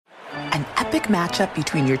An epic matchup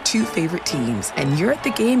between your two favorite teams, and you're at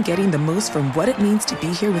the game getting the most from what it means to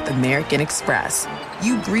be here with American Express.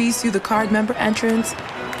 You breeze through the card member entrance,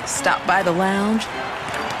 stop by the lounge.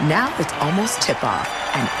 Now it's almost tip-off,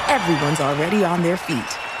 and everyone's already on their feet.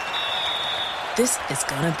 This is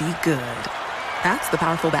gonna be good. That's the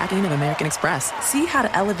powerful backing of American Express. See how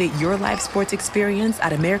to elevate your live sports experience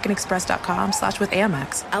at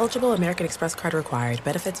americanexpress.com/withAmex. Eligible American Express card required.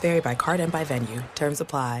 Benefits vary by card and by venue. Terms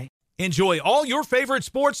apply. Enjoy all your favorite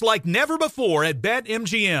sports like never before at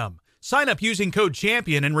BetMGM. Sign up using code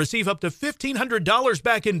CHAMPION and receive up to $1,500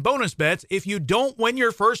 back in bonus bets if you don't win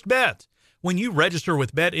your first bet. When you register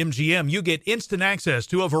with BetMGM, you get instant access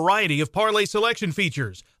to a variety of parlay selection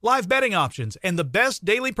features, live betting options, and the best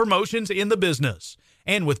daily promotions in the business.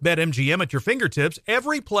 And with BetMGM at your fingertips,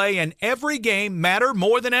 every play and every game matter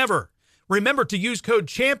more than ever. Remember to use code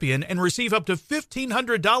CHAMPION and receive up to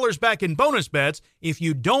 $1,500 back in bonus bets if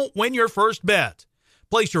you don't win your first bet.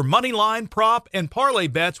 Place your money line, prop, and parlay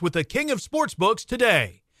bets with the king of sportsbooks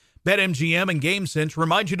today. BetMGM and GameSense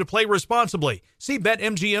remind you to play responsibly. See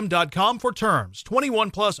BetMGM.com for terms.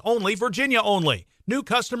 21 plus only, Virginia only. New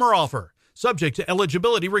customer offer. Subject to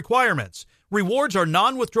eligibility requirements. Rewards are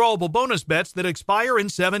non-withdrawable bonus bets that expire in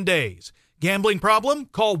 7 days. Gambling problem?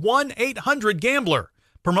 Call 1-800-GAMBLER.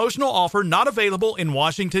 Promotional offer not available in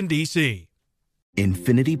Washington, D.C.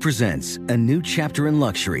 Infiniti presents a new chapter in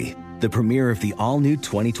luxury. The premiere of the all-new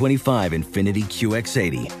 2025 Infiniti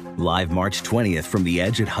QX80. Live March 20th from the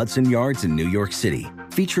Edge at Hudson Yards in New York City.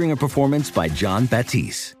 Featuring a performance by John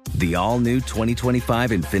Batiste. The all-new 2025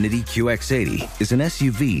 Infiniti QX80 is an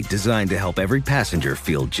SUV designed to help every passenger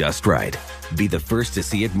feel just right. Be the first to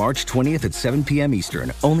see it March 20th at 7 p.m.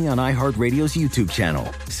 Eastern, only on iHeartRadio's YouTube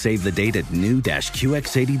channel. Save the date at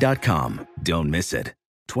new-QX80.com. Don't miss it.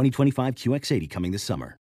 2025 QX80 coming this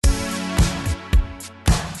summer.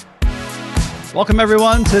 Welcome,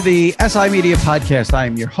 everyone, to the SI Media Podcast. I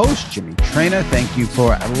am your host, Jimmy Traina. Thank you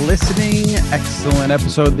for listening. Excellent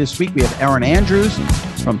episode this week. We have Erin Andrews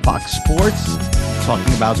from Fox Sports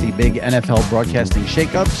talking about the big NFL broadcasting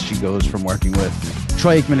shakeups. She goes from working with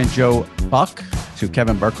Troy Aikman and Joe Buck to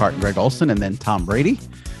Kevin Burkhardt and Greg Olsen and then Tom Brady.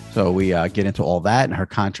 So we get into all that and her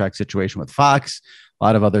contract situation with Fox. A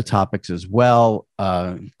lot of other topics as well,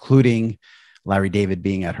 including Larry David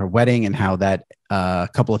being at her wedding and how that a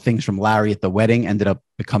couple of things from Larry at the wedding ended up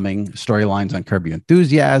becoming storylines on Curb Your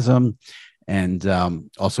Enthusiasm, and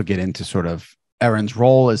also get into sort of Erin's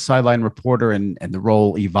role as sideline reporter and the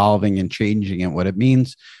role evolving and changing and what it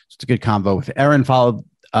means. So it's a good convo with Erin.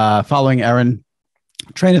 Following Erin,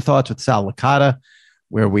 Train of Thoughts with Sal Licata,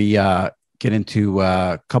 where we get into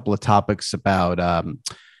a couple of topics about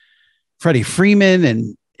Freddie Freeman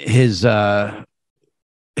and his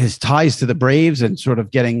ties to the Braves and sort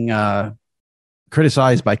of getting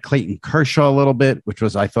criticized by Clayton Kershaw a little bit, which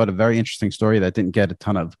was, I thought, a very interesting story that didn't get a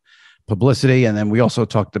ton of publicity. And then we also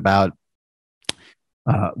talked about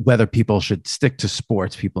whether people should stick to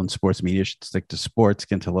sports. People in sports media should stick to sports.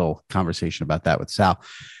 Get into a little conversation about that with Sal.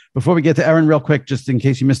 Before we get to Erin, real quick, just in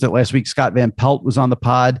case you missed it last week, Scott Van Pelt was on the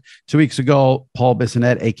pod. 2 weeks ago, Paul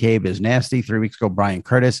Bissonnette, a.k.a. Biz Nasty. 3 weeks ago, Brian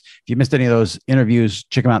Curtis. If you missed any of those interviews,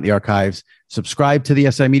 check them out in the archives. Subscribe to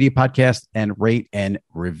the SI Media Podcast and rate and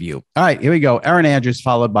review. All right, here we go. Erin Andrews,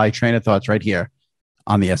 followed by Train of Thoughts right here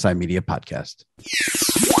on the SI Media Podcast.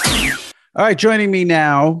 All right, joining me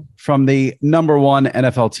now from the number one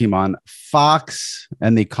NFL team on Fox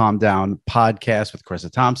and the Calm Down podcast with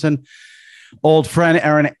Carissa Thompson, old friend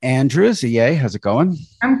Erin Andrews. EA, how's it going?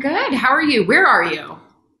 I'm good. How are you? Where are you?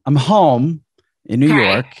 I'm home in New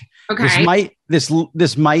York. Okay.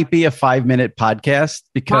 This might be a 5-minute podcast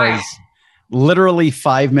because literally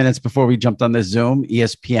 5 minutes before we jumped on this Zoom,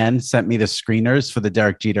 ESPN sent me the screeners for the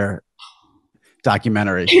Derek Jeter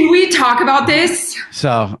documentary. Can we talk about this?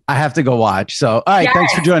 So I have to go watch. So, all right. Yes.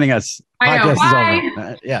 Thanks for joining us. Podcast is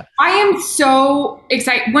over. Yeah. I am so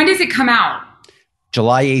excited. When does it come out?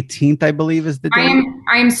 July 18th, I believe, is the date.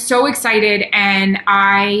 I am so excited. And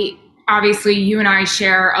obviously you and I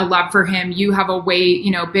share a love for him. You have a way,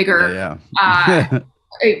 bigger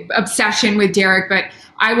obsession with Derek, but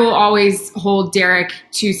I will always hold Derek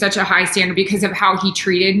to such a high standard because of how he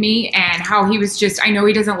treated me and how he was I know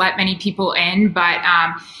he doesn't let many people in, but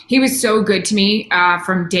he was so good to me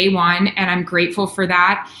from day one, and I'm grateful for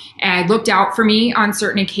that. And looked out for me on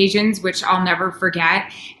certain occasions, which I'll never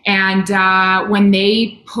forget. And when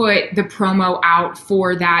they put the promo out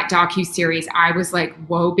for that docuseries, I was like,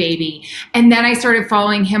 whoa, baby. And then I started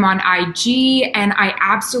following him on IG, and I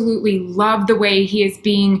absolutely love the way he is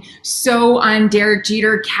being so on Derek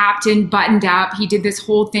Jeter, captain, buttoned up. He did this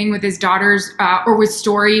whole thing with his daughter's, or with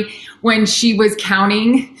Story when she was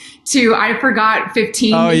counting to, I forgot,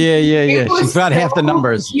 15. Oh, yeah. She forgot half the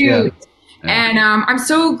numbers. Cute. Yeah. And I'm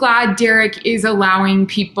so glad Derek is allowing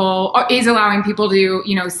people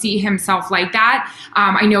to, see himself like that.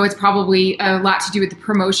 I know it's probably a lot to do with the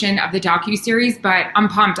promotion of the docuseries, but I'm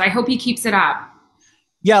pumped. I hope he keeps it up.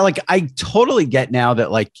 Yeah, like I totally get now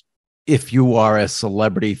that like if you are a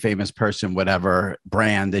celebrity, famous person, whatever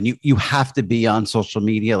brand, and you have to be on social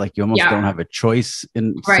media, like you almost don't have a choice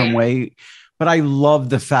in some way. But I love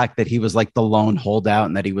the fact that he was like the lone holdout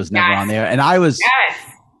and that he was never on there. And I was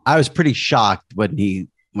pretty shocked when he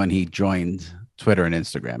joined Twitter and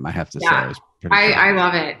Instagram. I have to say, I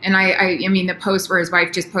love it. And I mean, the post where his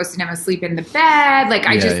wife just posted him asleep in the bed. Like,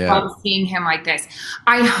 I just love seeing him like this.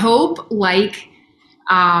 I hope, like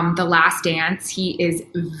The Last Dance, he is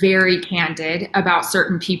very candid about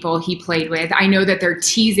certain people he played with. I know that they're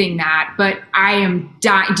teasing that, but I am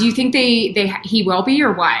dying. Do you think he will be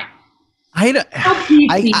or what? I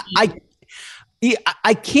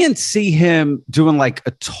can't see him doing like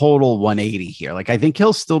a total 180 here. Like, I think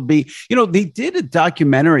he'll still be, they did a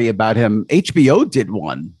documentary about him. HBO did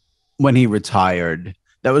one when he retired.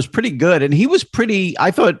 That was pretty good. And he was pretty,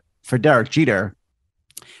 I thought for Derek Jeter,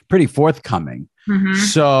 pretty forthcoming. Mm-hmm.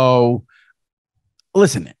 So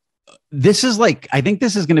listen, this is like, I think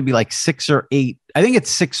this is going to be like 6 or 8. I think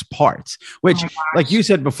it's 6 parts, which like you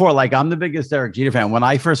said before, like I'm the biggest Derek Jeter fan. When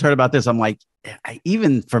I first heard about this, I'm like,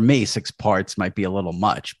 even for me, 6 parts might be a little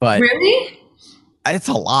much, but really, it's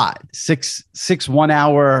a lot. 6 1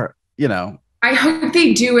 hour, I hope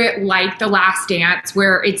they do it like The Last Dance,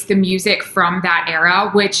 where it's the music from that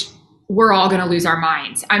era, which we're all going to lose our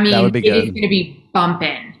minds. I mean, it is going to be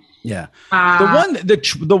bumping. Yeah.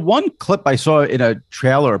 The one clip I saw in a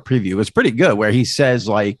trailer or preview was pretty good, where he says,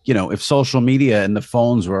 like, if social media and the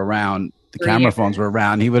phones were around, the camera phones were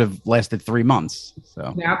around, he would have lasted 3 months.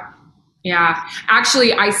 So, yep. Yeah.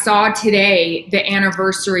 Actually, I saw today the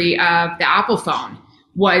anniversary of the Apple phone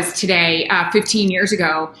was today, 15 years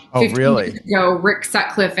ago. Oh, really? Years ago, Rick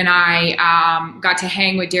Sutcliffe and I got to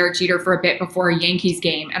hang with Derek Jeter for a bit before a Yankees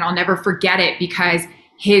game. And I'll never forget it because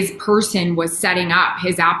his person was setting up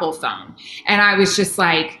his Apple phone. And I was just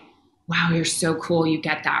like, wow, you're so cool. You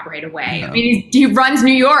get that right away. I mean, he runs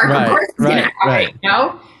New York. Of course he's going to have it,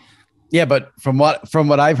 Yeah, but from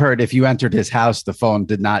what I've heard, if you entered his house, the phone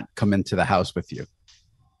did not come into the house with you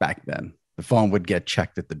back then. The phone would get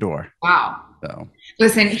checked at the door. Wow. So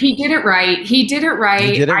listen, he did it right. He did it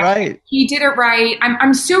right.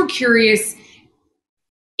 I'm so curious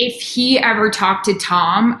if he ever talked to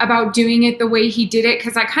Tom about doing it the way he did it,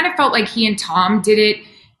 because I kind of felt like he and Tom did it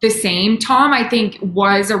the same. Tom, I think,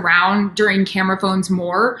 was around during camera phones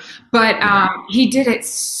more, but he did it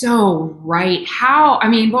so right.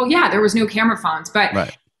 There was no camera phones,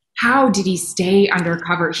 but how did he stay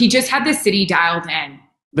undercover? He just had the city dialed in.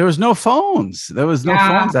 There was no phones. Phones.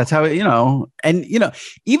 That's how, and,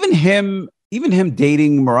 even him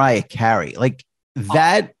dating Mariah Carey, like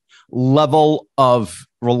that level of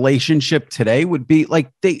relationship today would be like,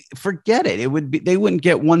 they forget it. It would be, they wouldn't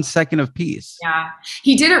get 1 second of peace. Yeah.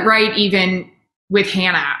 He did it right. Even with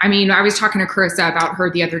Hannah. I mean, I was talking to Carissa about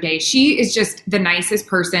her the other day. She is just the nicest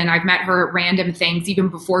person. I've met her at random things, even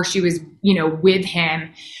before she was, with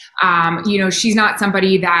him. She's not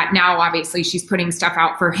somebody that now, obviously she's putting stuff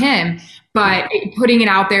out for him, but putting it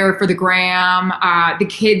out there for the gram, the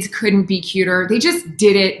kids couldn't be cuter. They just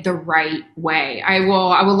did it the right way. I will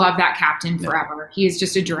love that captain forever. He is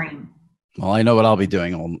just a dream. Well, I know what I'll be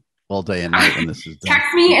doing all day and night when this is done.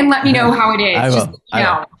 Text me and let me know how it is.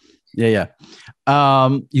 I will. Yeah.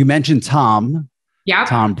 You mentioned Tom. Yeah.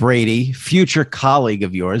 Tom Brady, future colleague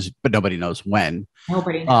of yours, but nobody knows when.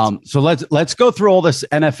 Nobody knows. So let's go through all this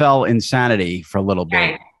NFL insanity for a little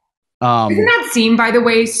bit. Doesn't that seem, by the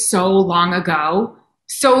way, so long ago?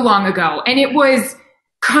 And it was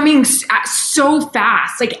coming so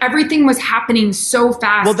fast. Like everything was happening so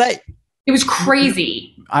fast. Well, it was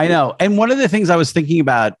crazy. I know. And one of the things I was thinking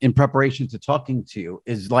about in preparation to talking to you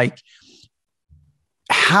is like,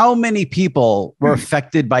 how many people were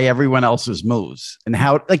affected by everyone else's moves, and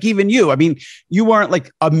how, like, even you, I mean, you weren't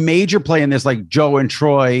like a major play in this, like Joe and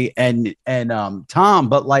Troy and Tom,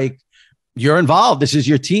 but like you're involved. This is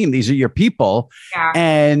your team. These are your people. Yeah.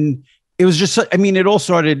 And it was just, I mean, it all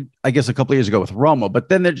started, I guess, a couple of years ago with Romo, but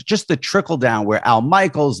then there's just the trickle down where Al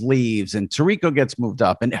Michaels leaves and Tirico gets moved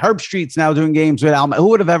up and Herb Street's now doing games with Al. Who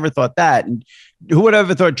would have ever thought that? And who would have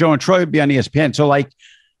ever thought Joe and Troy would be on ESPN? So like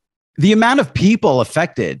the amount of people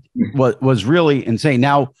affected was really insane.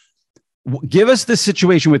 Now, give us the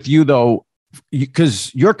situation with you though,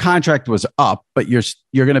 because your contract was up, but you're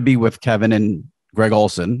going to be with Kevin and Greg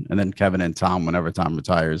Olson and then Kevin and Tom whenever Tom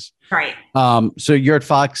retires. Right. So you're at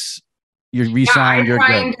Fox. You re-signed.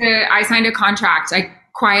 I signed a contract. I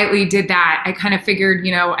quietly did that. I kind of figured,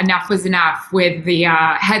 enough was enough with the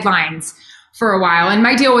headlines for a while. And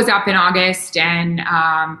my deal was up in August. And,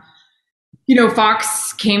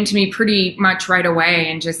 Fox came to me pretty much right away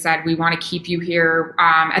and just said, we want to keep you here.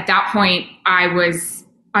 At that point, I was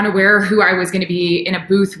unaware who I was going to be in a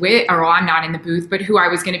booth with, or I'm not in the booth, but who I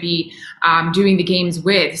was going to be doing the games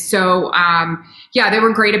with. So, they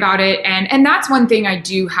were great about it. And that's one thing I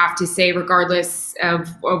do have to say, regardless of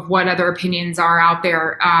what other opinions are out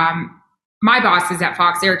there. My bosses at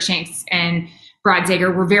Fox, Eric Shanks and Brad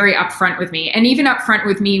Zager, were very upfront with me, and even upfront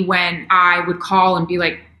with me when I would call and be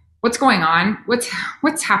like, what's going on?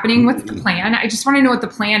 What's happening? What's the plan? I just want to know what the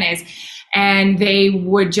plan is. And they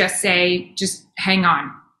would just say, just hang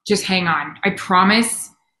on. Just hang on. I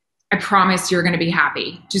promise you're going to be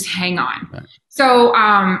happy. Just hang on. Right. So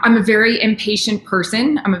I'm a very impatient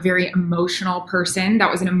person. I'm a very emotional person.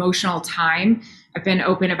 That was an emotional time. I've been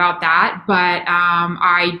open about that. But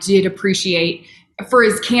I did appreciate, for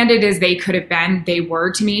as candid as they could have been, they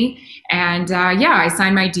were to me. And I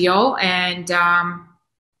signed my deal and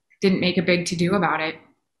didn't make a big to-do about it.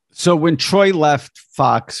 So when Troy left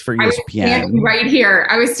Fox for ESPN,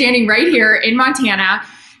 I was standing right here in Montana.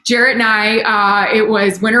 Jarrett and I, it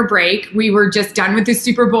was winter break. We were just done with the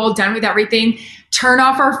Super Bowl, done with everything. Turn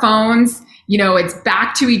off our phones. It's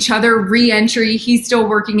back to each other, re-entry. He's still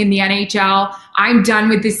working in the NHL. I'm done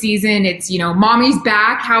with the season. It's, mommy's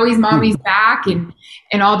back, Howie's mommy's back, and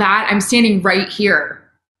all that. I'm standing right here.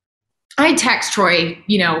 I text Troy,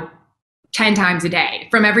 10 times a day,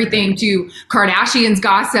 from everything to Kardashians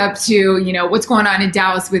gossip to, what's going on in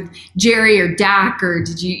Dallas with Jerry or Dak, or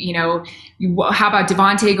did you, how about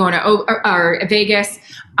Devontae going to Vegas?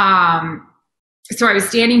 So I was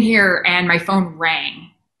standing here and my phone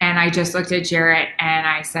rang and I just looked at Jarrett and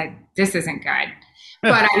I said, this isn't good.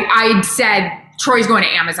 But I said, Troy's going to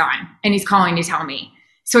Amazon and he's calling to tell me.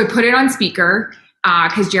 So I put it on speaker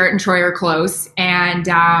because Jarrett and Troy are close. And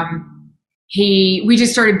we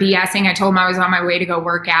just started BSing. I told him I was on my way to go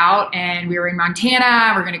work out and we were in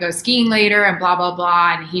Montana. We're going to go skiing later and blah, blah,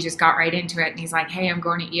 blah. And he just got right into it. And he's like, hey, I'm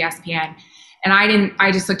going to ESPN. And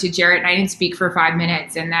I just looked at Jarrett and I didn't speak for 5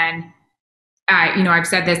 minutes. And then, I've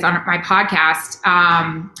said this on my podcast,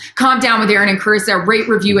 Calm Down with Aaron and Carissa, rate,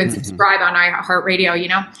 review, and subscribe on iHeartRadio,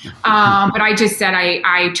 but I just said,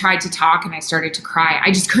 I tried to talk and I started to cry.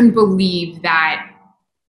 I just couldn't believe that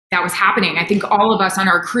was happening. I think all of us on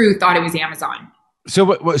our crew thought it was Amazon.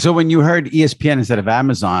 So when you heard ESPN instead of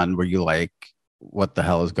Amazon, were you like, what the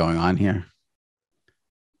hell is going on here?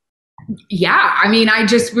 Yeah. I mean, I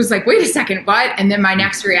just was like, wait a second, what? And then my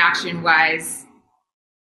next reaction was,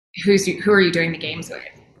 who are you doing the games with?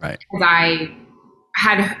 Right. Because I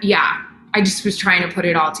just was trying to put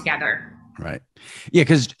it all together. Right. Yeah.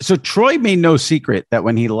 So Troy made no secret that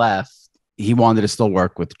when he left, he wanted to still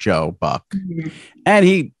work with Joe Buck. Mm-hmm. And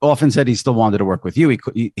he often said he still wanted to work with you.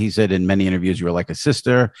 He said in many interviews, you were like a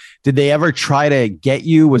sister. Did they ever try to get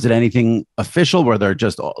you? Was it anything official? Were there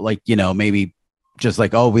just like, maybe just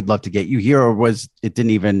like, oh, we'd love to get you here? Or it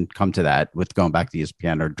didn't even come to that with going back to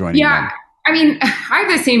ESPN or joining them? I mean, I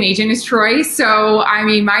have the same agent as Troy. So, I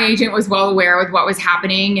mean, my agent was well aware with what was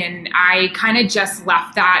happening. And I kind of just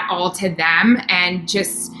left that all to them. And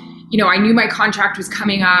just, I knew my contract was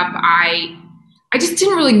coming up. I just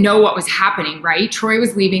didn't really know what was happening, right? Troy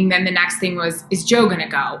was leaving. Then the next thing was, is Joe going to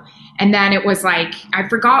go? And then it was like, I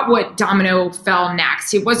forgot what domino fell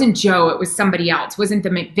next. It wasn't Joe. It was somebody else. It wasn't the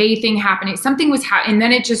McVay thing happening. Something was happening. And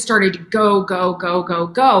then it just started to go.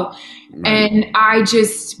 Right. And I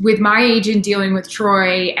just, with my agent dealing with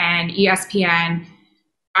Troy and ESPN,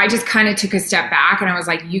 I just kind of took a step back and I was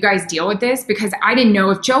like, you guys deal with this, because I didn't know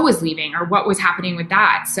if Joe was leaving or what was happening with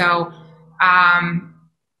that. So,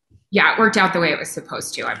 it worked out the way it was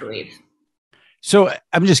supposed to, I believe. So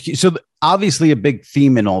obviously a big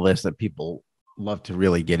theme in all this that people love to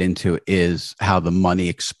really get into is how the money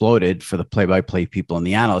exploded for the play-by-play people and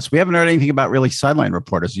the analysts. We haven't heard anything about really sideline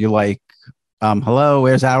reporters. You're like, hello,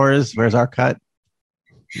 where's ours? Where's our cut?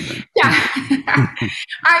 Yeah.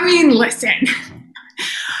 I mean, listen,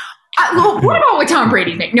 What about with Tom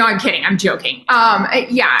Brady? No, I'm kidding. I'm joking.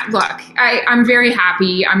 Yeah, look, I'm very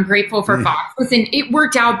happy. I'm grateful for Fox. Listen, it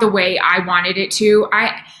worked out the way I wanted it to.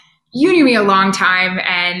 You knew me a long time,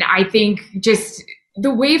 and I think just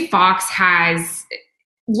the way Fox has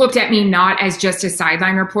looked at me not as just a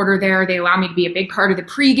sideline reporter there. They allow me to be a big part of the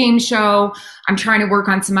pregame show. I'm trying to work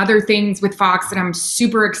on some other things with Fox that I'm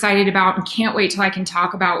super excited about and can't wait till I can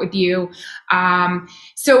talk about with you.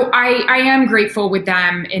 So I am grateful with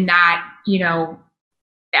them in that,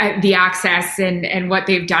 the access and what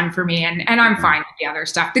they've done for me. And I'm fine with the other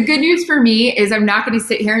stuff. The good news for me is I'm not going to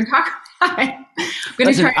sit here and talk about it. I'm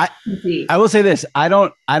going to try to see. I will say this. I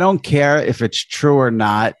don't care if it's true or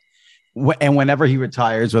not. And whenever he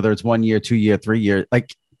retires, whether it's 1 year, 2 year, 3 year,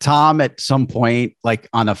 like Tom at some point, like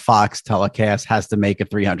on a Fox telecast, has to make a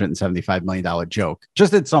 $375 million joke.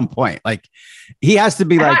 Just at some point, like he has to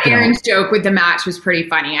be like. Aaron's joke with the match was pretty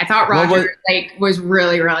funny. I thought Roger was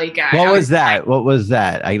really, really good. What was that? What was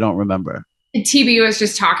that? I don't remember. TB was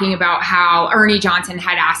just talking about how Ernie Johnson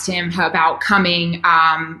had asked him about coming,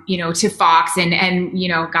 to Fox and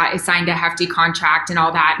got signed a hefty contract and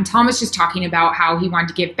all that. And Tom was just talking about how he wanted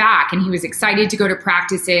to give back and he was excited to go to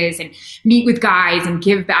practices and meet with guys and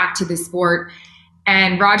give back to the sport.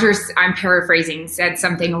 And Rogers, I'm paraphrasing, said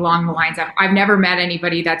something along the lines of, I've never met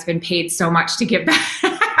anybody that's been paid so much to give back.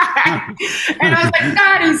 And I was like,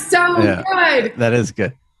 that is so good. That is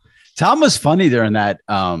good. Tom was funny during that.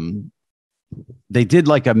 They did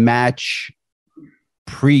like a match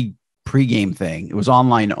pre-game thing. It was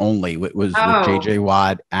online only. It was with JJ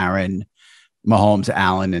Watt, Aaron, Mahomes,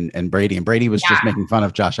 Allen, and Brady. And Brady was just making fun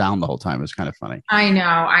of Josh Allen the whole time. It was kind of funny. I know.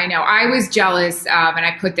 I was jealous of, and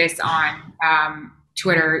I put this on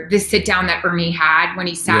Twitter, this sit down that Ernie had when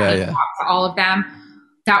he sat and talked to all of them.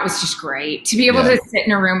 That was just great. To be able to sit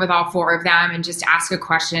in a room with all four of them and just ask a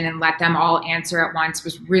question and let them all answer at once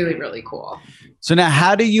was really, really cool. So now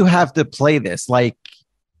how do you have to play this? Like,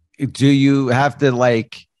 do you have to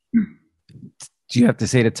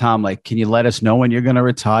say to Tom, like, can you let us know when you're going to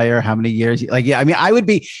retire? How many years? Like, yeah, I mean, I would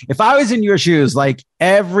be, if I was in your shoes, like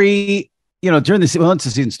during the, once the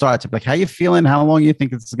season starts, I'm like, how you feeling? How long you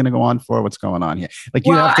think this is going to go on for? What's going on here? Like,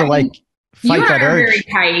 you have to fight that urge. Very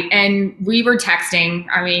tight. And we were texting,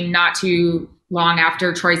 not too long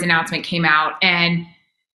after Troy's announcement came out. And,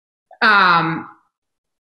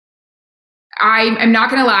 I'm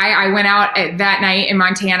not going to lie. I went out that night in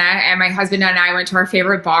Montana and my husband and I went to our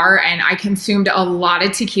favorite bar and I consumed a lot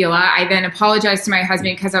of tequila. I then apologized to my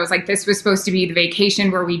husband because I was like, this was supposed to be the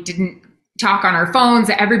vacation where we didn't talk on our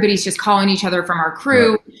phones. Everybody's just calling each other from our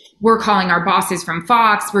crew. Right. We're calling our bosses from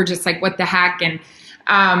Fox. We're just like, what the heck? And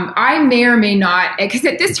I may or may not, because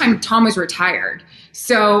at this time, Tom was retired.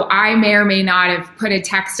 So I may or may not have put a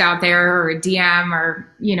text out there or a DM or,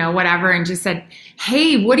 whatever, and just said,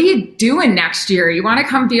 hey, what are you doing next year? You want to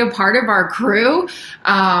come be a part of our crew?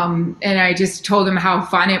 And I just told him how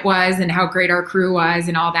fun it was and how great our crew was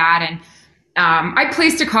and all that. And I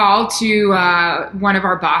placed a call to one of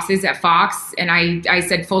our bosses at Fox. And I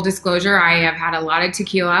said, full disclosure, I have had a lot of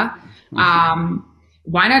tequila.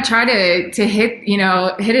 Why not try to hit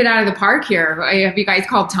it out of the park here? Have you guys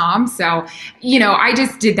called Tom? So, I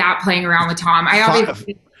just did that playing around with Tom.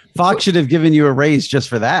 Fox should have given you a raise just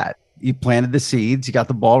for that. You planted the seeds. You got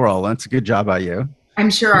the ball rolling. It's a good job by you. I'm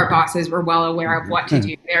sure our bosses were well aware of what to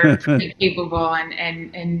do. They're pretty capable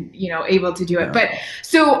and able to do it. But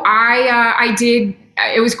so I did.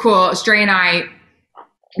 It was cool. Stray and I,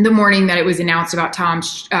 the morning that it was announced about Tom,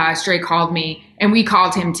 Stray called me and we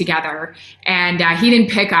called him together and he didn't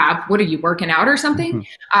pick up. What are you working out or something?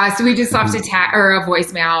 So we just left a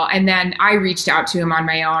voicemail and then I reached out to him on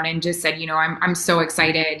my own and just said, I'm so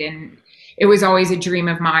excited and it was always a dream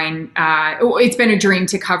of mine. It's been a dream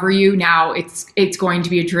to cover you. Now it's going to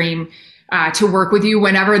be a dream to work with you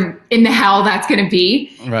whenever in the hell that's going to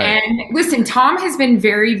be. Right. And listen, Tom has been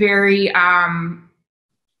very, very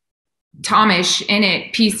Tomish in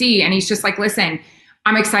it, PC. And he's just like, listen,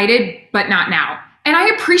 I'm excited, but not now. And I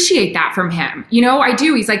appreciate that from him. I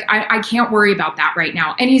do. He's like, I can't worry about that right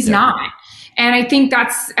now. And he's not. And I think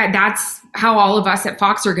that's how all of us at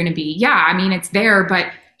Fox are going to be. Yeah, it's there,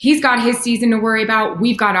 but he's got his season to worry about.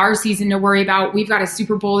 We've got our season to worry about. We've got a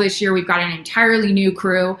Super Bowl this year. We've got an entirely new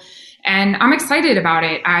crew. And I'm excited about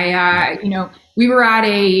it. We were at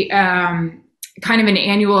a kind of an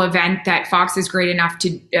annual event that Fox is great enough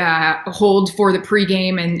to hold for the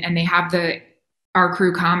pregame, and they have our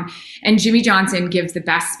crew come. And Jimmy Johnson gives the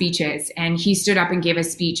best speeches. And he stood up and gave a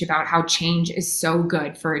speech about how change is so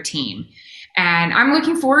good for a team. And I'm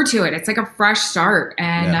looking forward to it. It's like a fresh start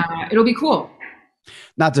and it'll be cool.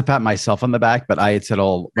 Not to pat myself on the back, but I had said,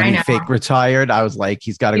 when he fake retired, I was like,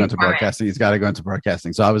 he's got to go into broadcasting. He's got to go into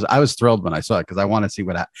broadcasting. So I was thrilled when I saw it because I want to see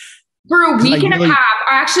what happened. For a week and a half,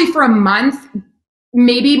 actually for a month,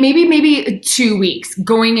 maybe 2 weeks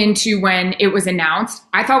going into when it was announced,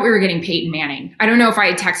 I thought we were getting Peyton Manning. I don't know if I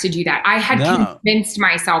had texted you that. I had convinced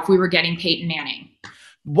myself we were getting Peyton Manning.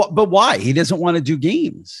 But why? He doesn't want to do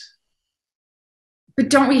games. But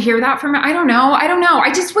don't we hear that from? I don't know.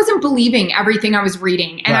 I just wasn't believing everything I was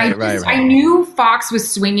reading. And I knew Fox was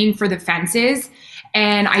swinging for the fences.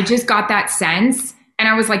 And I just got that sense. And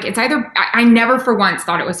I was like, it's either, I never for once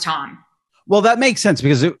thought it was Tom. Well, that makes sense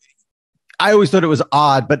because I always thought it was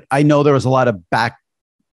odd, but I know there was a lot of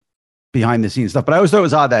behind the scenes stuff, but I always thought it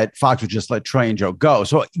was odd that Fox would just let Troy and Joe go.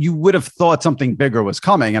 So you would have thought something bigger was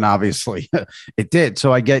coming. And obviously it did.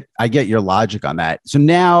 So I get your logic on that. So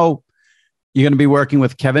now you're going to be working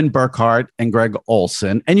with Kevin Burkhardt and Greg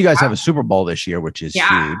Olsen, and you guys have a Super Bowl this year, which is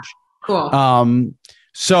huge. Cool.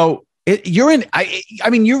 So you're in, I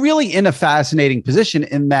mean, you're really in a fascinating position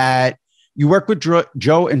in that you work with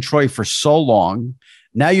Joe and Troy for so long.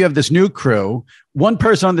 Now you have this new crew. One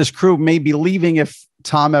person on this crew may be leaving if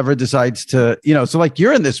Tom ever decides to, so like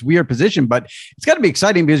you're in this weird position, but it's got to be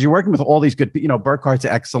exciting because you're working with all these good, Burkhardt's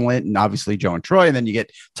excellent, and obviously Joe and Troy, and then you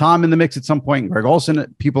get Tom in the mix at some point, and Greg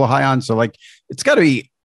Olsen, people are high on. So like, it's got to be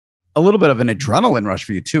a little bit of an adrenaline rush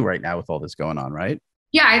for you too right now with all this going on, right?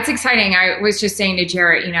 Yeah, it's exciting. I was just saying to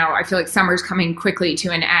Jarrett, I feel like summer's coming quickly to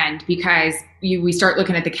an end because we start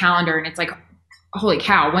looking at the calendar and it's like, holy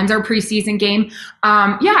cow, when's our preseason game?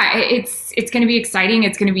 It's going to be exciting.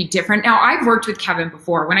 It's going to be different. Now, I've worked with Kevin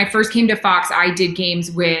before. When I first came to Fox, I did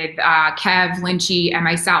games with Kev, Lynchy, and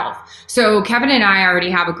myself. So Kevin and I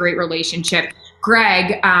already have a great relationship.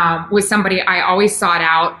 Greg was somebody I always sought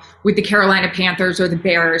out with the Carolina Panthers or the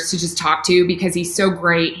Bears to just talk to because he's so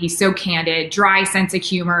great. He's so candid, dry sense of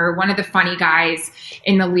humor, one of the funny guys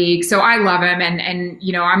in the league. So I love him. And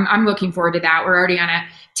I'm looking forward to that. We're already on a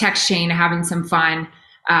text chain having some fun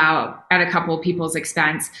at a couple of people's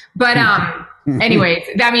expense. But anyways,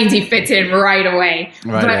 that means he fits in right away.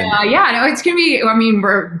 Right, it's going to be,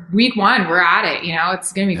 we're week one, we're at it,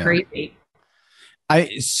 it's going to be crazy.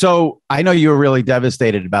 So I know you were really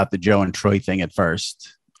devastated about the Joe and Troy thing at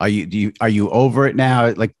first. Are you over it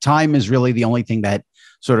now? Like time is really the only thing that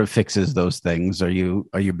sort of fixes those things. Are you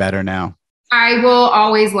better now? I will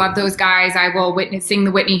always love those guys. I will sing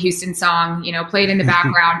the Whitney Houston song, play it in the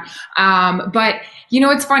background. But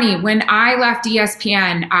it's funny when I left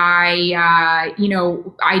ESPN, I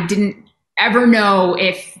didn't ever know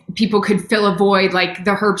if people could fill a void like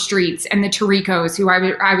the Herb Streets and the Taricos, who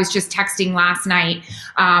I was just texting last night,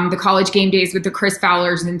 the college game days with the Chris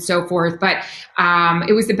Fowlers and so forth. But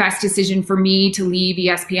it was the best decision for me to leave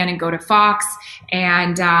ESPN and go to Fox.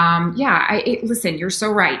 And listen, you're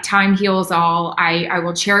so right. Time heals all. I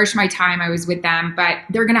will cherish my time I was with them, but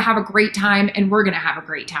they're going to have a great time and we're going to have a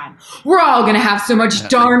great time. We're all going to have so much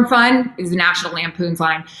darn fun is the National Lampoon's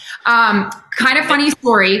line. Kind of funny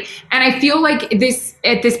story. And I feel like at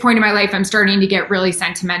this point in my life, I'm starting to get really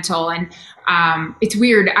sentimental, and it's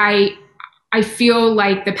weird. I feel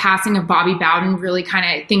like the passing of Bobby Bowden really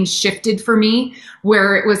kind of things shifted for me,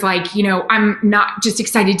 where it was like, I'm not just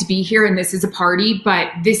excited to be here and this is a party,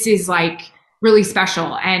 but this is like really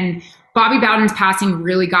special. And Bobby Bowden's passing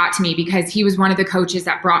really got to me because he was one of the coaches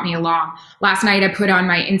that brought me along. Last night I put on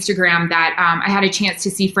my Instagram that I had a chance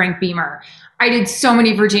to see Frank Beamer. I did so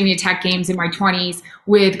many Virginia Tech games in my 20s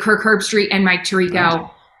with Kirk Herbstreit and Mike Tirico.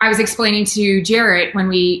 Right. I was explaining to Jarrett when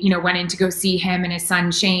we, went in to go see him and his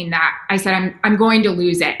son Shane that I said, I'm going to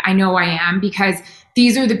lose it. I know I am, because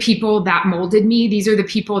these are the people that molded me. These are the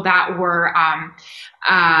people that were,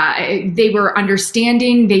 they were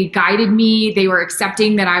understanding. They guided me. They were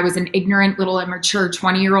accepting that I was an ignorant little immature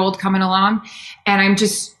 20-year-old coming along. And I'm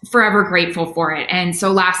just forever grateful for it. And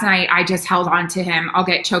so last night I just held on to him. I'll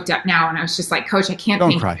get choked up now. And I was just like, Coach, I can't Don't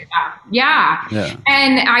think cry. of that. Yeah.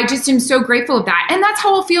 And I just am so grateful of that. And that's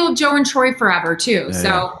how I'll feel Joe and Troy forever too.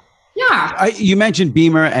 You mentioned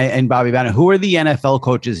Beamer and Bobby Bowden. Who are the NFL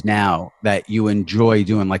coaches now that you enjoy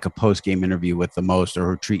doing like a post-game interview with the most, or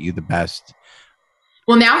who treat you the best?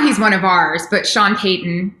 Well, now he's one of ours, but Sean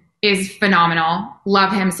Payton is phenomenal.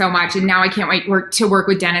 Love him so much. And now I can't wait to work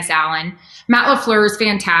with Dennis Allen. Matt LaFleur is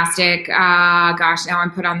fantastic. Now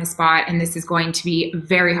I'm put on the spot and this is going to be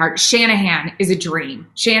very hard. Shanahan is a dream.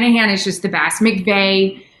 Shanahan is just the best.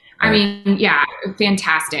 McVay,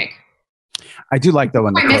 fantastic. I do like though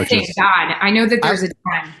when the coaches. God, I know that there's a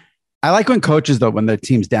ton. I like when coaches though, when their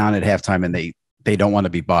team's down at halftime and they they don't want to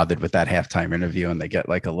be bothered with that halftime interview and they get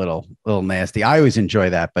like a little nasty. I always enjoy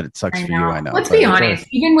that, but it sucks for you, I know. Let's be honest,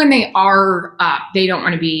 even when they are up, they don't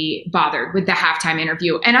want to be bothered with the halftime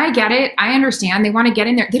interview. And I get it. I understand. They want to get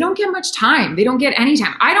in there. They don't get much time. They don't get any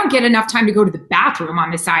time. I don't get enough time to go to the bathroom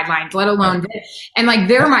on the sidelines, let alone this. And like,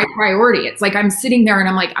 they're my priority. It's like, I'm sitting there and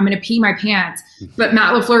I'm like, I'm going to pee my pants, but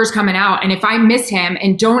Matt LaFleur's coming out. And if I miss him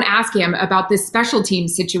and don't ask him about this special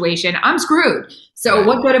teams situation, I'm screwed. So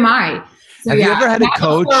what good am I? So, have you ever had a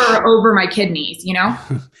coach over my kidneys, you know?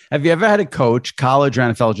 Have you ever had a coach, college or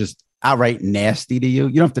NFL, just outright nasty to you?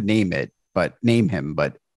 You don't have to name it, but name him.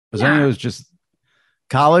 But was there anyone who was just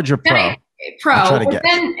college or pro? Pro.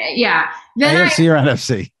 Then AFC or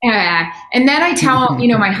NFC? Yeah. And then I tell,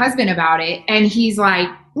 my husband about it. And he's like,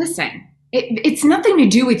 listen, it's nothing to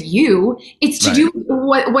do with you. It's to do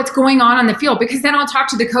with what's going on the field. Because then I'll talk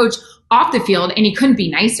to the coach off the field and he couldn't be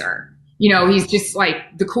nicer. He's just like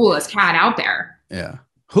the coolest cat out there. Yeah.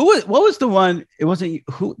 What was the one? It wasn't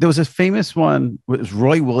who. There was a famous one. It was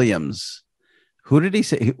Roy Williams. Who did he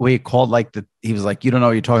say? He called he was like, you don't know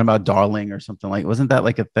what you're talking about, darling, or something like. Wasn't that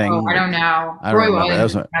like a thing? Oh, I don't know. Roy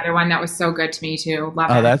Williams was another one that was so good to me too.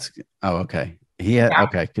 Love it. Okay. He had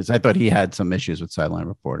okay, because I thought he had some issues with sideline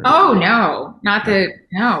reporter. Oh no,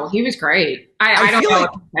 no, he was great. I don't know if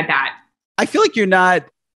he said that. I feel like you're not.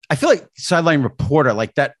 I feel like sideline reporter,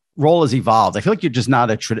 like that role has evolved. I feel like you're just not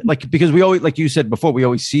because we always, like you said before, we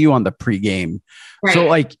always see you on the pregame. Right. So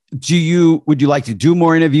like, would you like to do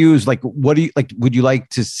more interviews? Like, what do you like? Would you like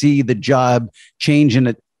to see the job change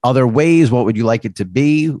in other ways? What would you like it to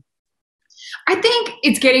be? I think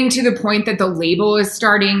it's getting to the point that the label is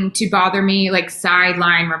starting to bother me, like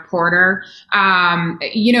sideline reporter. I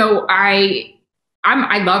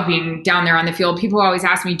love being down there on the field. People always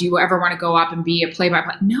ask me, do you ever want to go up and be a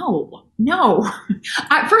play-by-play? No.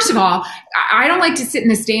 First of all, I don't like to sit in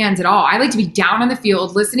the stands at all. I like to be down on the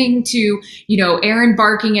field listening to, Aaron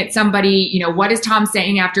barking at somebody. What is Tom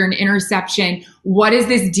saying after an interception? What is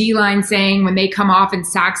this D-line saying when they come off and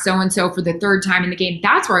sack so-and-so for the third time in the game?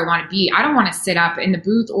 That's where I want to be. I don't want to sit up in the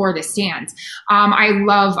booth or the stands. I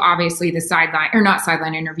love, obviously, the sideline, or not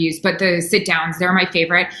sideline interviews, but the sit-downs. They're my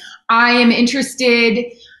favorite. I am interested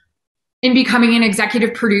in becoming an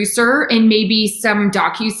executive producer in maybe some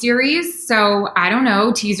docuseries. So I don't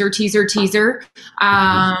know, teaser.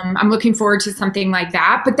 I'm looking forward to something like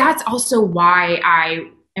that. But that's also why I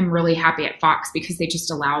am really happy at Fox, because they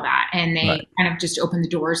just allow that. And they kind of just open the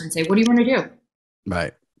doors and say, what do you want to do?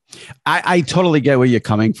 Right. I totally get where you're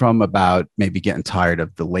coming from about maybe getting tired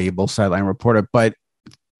of the label sideline reporter. But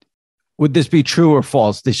would this be true or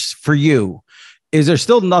false? This for you? Is there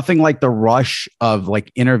still nothing like the rush of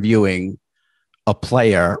like interviewing a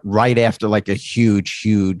player right after like a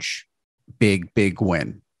huge, big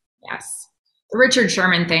win? Yes. The Richard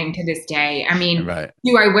Sherman thing to this day. I mean,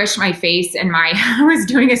 do I wish my face and I was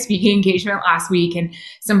doing a speaking engagement last week and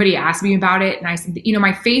somebody asked me about it. And I said,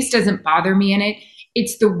 my face doesn't bother me in it.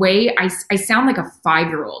 It's the way I sound like a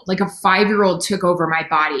 5-year-old, like a 5-year-old took over my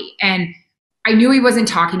body. And I knew he wasn't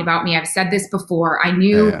talking about me. I've said this before. I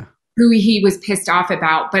knew who he was pissed off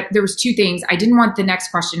about, but there was two things. I didn't want the next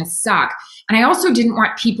question to suck. And I also didn't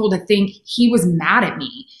want people to think he was mad at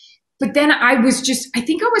me. But then I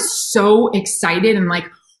think I was so excited and like,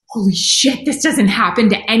 holy shit, this doesn't happen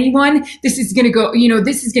to anyone. This is going to go,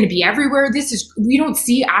 this is going to be everywhere. We don't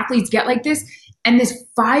see athletes get like this. And this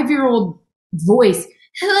 5-year-old voice,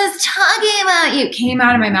 who was talking about you, came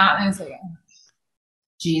out of my mouth. And I was like, oh,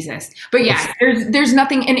 Jesus. But yeah, there's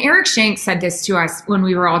nothing. And Eric Shanks said this to us when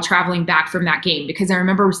we were all traveling back from that game, because I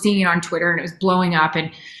remember seeing it on Twitter and it was blowing up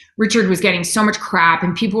and Richard was getting so much crap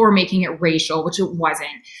and people were making it racial, which it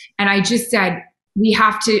wasn't. And I just said,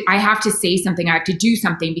 I have to say something. I have to do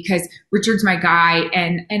something because Richard's my guy.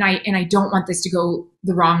 And I don't want this to go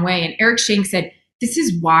the wrong way. And Eric Shanks said, this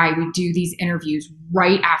is why we do these interviews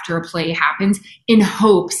right after a play happens, in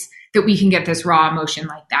hopes that we can get this raw emotion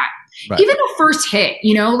like that. Right. Even the first hit,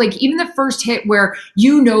 even the first hit where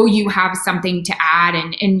you have something to add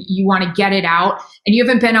and you want to get it out and you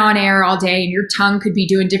haven't been on air all day and your tongue could be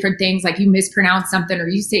doing different things, like you mispronounce something or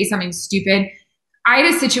you say something stupid. I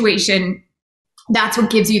had a situation, that's what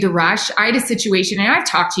gives you the rush. I had a situation, and I've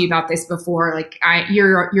talked to you about this before, like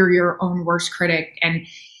you're your own worst critic. And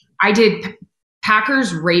I did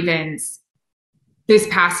Packers Ravens this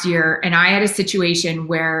past year, and I had a situation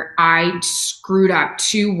where I screwed up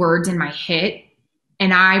 2 words in my hit,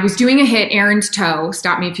 and I was doing a hit, Aaron's toe.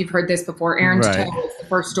 Stop me if you've heard this before. Aaron's toe was the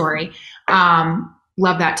first story.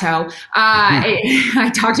 Love that toe.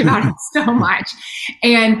 I talked about it so much.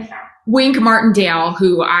 And Wink Martindale,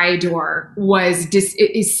 who I adore,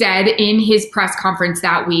 is said in his press conference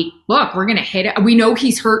that week, look, we're going to hit it. We know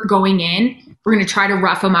he's hurt going in. We're going to try to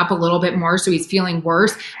rough him up a little bit more so he's feeling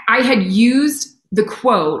worse. I had used the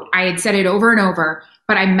quote. I had said it over and over,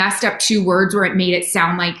 but I messed up 2 words where it made it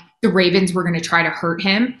sound like the Ravens were going to try to hurt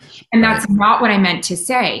him. And that's not what I meant to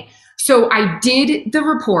say. So I did the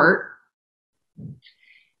report.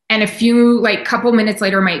 And couple minutes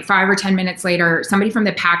later, 5 or 10 minutes later, somebody from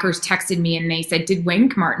the Packers texted me and they said, did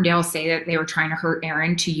Wink Martindale say that they were trying to hurt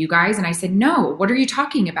Aaron to you guys? And I said, no, what are you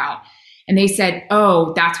talking about? And they said,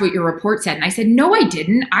 oh, that's what your report said. And I said, no, I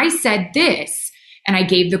didn't. I said this. And I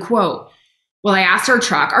gave the quote. Well, I asked our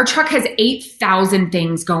truck. Our truck has 8,000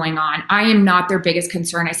 things going on. I am not their biggest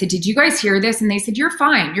concern. I said, did you guys hear this? And they said, you're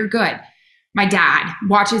fine. You're good. My dad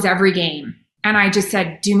watches every game. And I just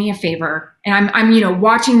said, do me a favor. And I'm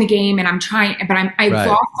watching the game and I'm trying, but I've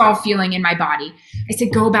lost all feeling in my body. I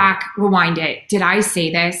said, go back, rewind it. Did I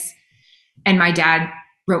say this? And my dad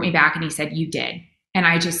wrote me back and he said, you did. And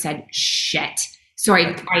I just said, shit. So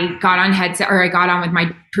I got on I got on with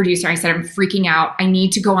my producer. I said, I'm freaking out. I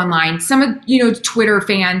need to go online. Some of, Twitter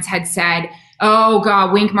fans had said, oh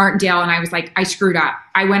God, Wink Martindale. And I was like, I screwed up.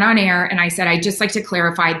 I went on air and I said, I'd just like to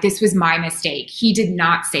clarify, this was my mistake. He did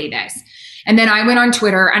not say this. And then I went on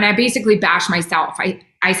Twitter and I basically bashed myself.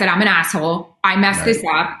 I said, I'm an asshole. I messed this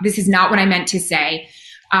up. This is not what I meant to say.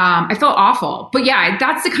 I felt awful. But yeah,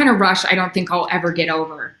 that's the kind of rush I don't think I'll ever get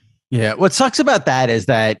over. Yeah. What sucks about that is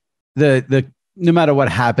that the no matter what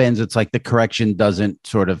happens, it's like the correction doesn't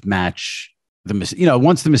sort of match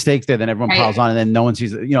once the mistake's there, then everyone piles on and then no one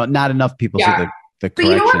sees it. Not enough people see the correction. But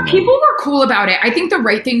you know what? People were cool about it. I think the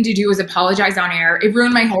right thing to do was apologize on air. It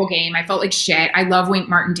ruined my whole game. I felt like shit. I love Wink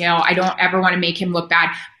Martindale. I don't ever want to make him look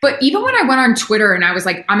bad. But even when I went on Twitter and I was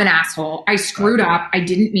like, I'm an asshole. I screwed up. I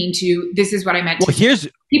didn't mean to. This is what I meant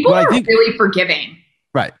to. People are really forgiving.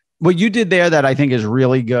 Right. What you did there that I think is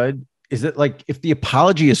really good is that, like, if the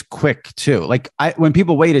apology is quick too, like when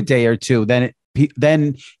people wait a day or two, then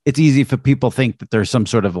it's easy for people to think that there's some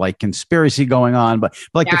sort of like conspiracy going on. But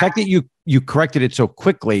the fact that you corrected it so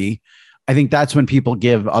quickly, I think that's when people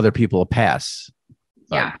give other people a pass.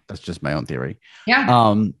 But that's just my own theory.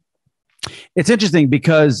 Yeah. It's interesting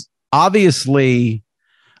because obviously,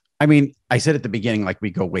 I mean, I said at the beginning, like, we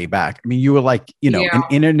go way back. I mean, you were like, an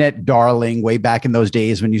internet darling way back in those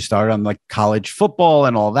days when you started on like college football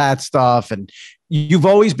and all that stuff. And you've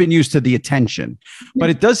always been used to the attention, but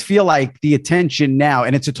it does feel like the attention now,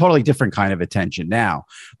 and it's a totally different kind of attention now.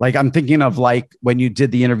 Like, I'm thinking of like when you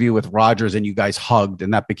did the interview with Rodgers and you guys hugged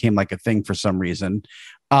and that became like a thing for some reason.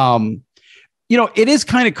 It is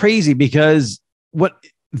kind of crazy because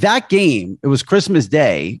that game, it was Christmas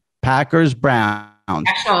Day, Packers, Browns.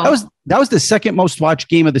 That was the second most watched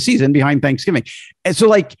game of the season behind Thanksgiving. And so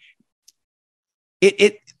like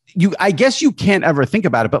I guess you can't ever think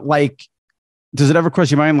about it, but like, does it ever cross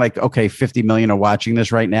your mind? Like, okay, 50 million are watching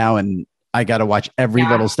this right now and I got to watch every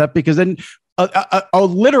little step, because then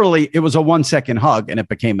literally it was a 1 second hug and it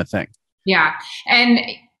became a thing. Yeah. And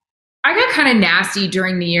I got kind of nasty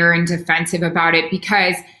during the year and defensive about it,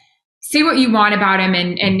 because say what you want about him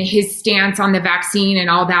and his stance on the vaccine and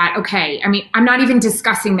all that. Okay. I mean, I'm not even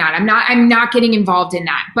discussing that. I'm not getting involved in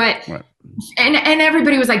that. But, and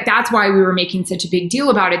everybody was like, that's why we were making such a big deal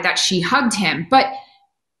about it, that she hugged him. But,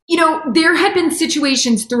 there had been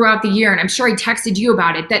situations throughout the year, and I'm sure I texted you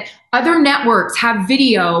about it, that other networks have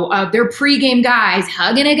video of their pregame guys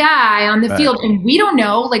hugging a guy on the field. And we don't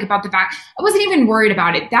know about the fact. I wasn't even worried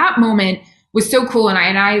about it. That moment was so cool. And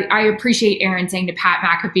I appreciate Aaron saying to Pat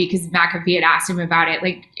McAfee, because McAfee had asked him about it.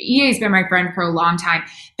 Like, EA's been my friend for a long time.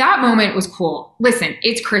 That moment was cool. Listen,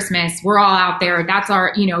 it's Christmas. We're all out there. That's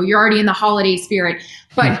our, you're already in the holiday spirit.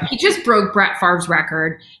 But he just broke Brett Favre's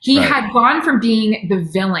record. He had gone from being the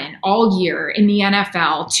villain all year in the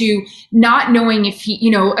NFL to not knowing if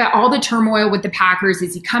he, all the turmoil with the Packers.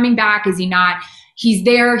 Is he coming back? Is he not? He's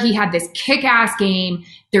there. He had this kick-ass game.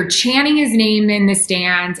 They're chanting his name in the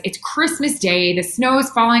stands. It's Christmas Day. The snow is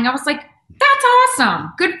falling. I was like, that's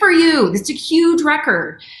awesome. Good for you. This is a huge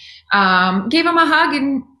record. Gave him a hug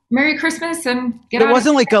and Merry Christmas and get out. It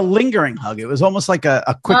wasn't like a lingering hug. It was almost like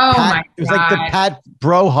a quick pat. It was like the Pat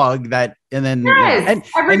Bro hug that, and then, and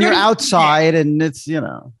you're outside and it's,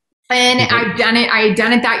 And I've done it. I had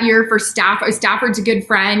done it that year for Stafford. Stafford's a good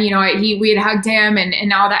friend. We had hugged him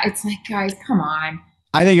and all that. It's like, guys, come on.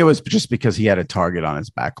 I think it was just because he had a target on his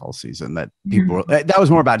back all season that people that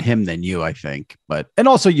was more about him than you, I think. And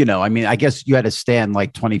also, I mean, I guess you had to stand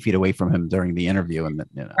like 20 feet away from him during the interview and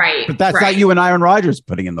right. But that's not you and Aaron Rodgers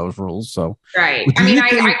putting in those rules. So, right. I mean, I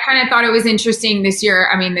kind of thought it was interesting this year.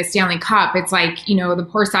 I mean, the Stanley Cup, it's like, the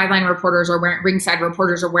poor sideline reporters are wearing, ringside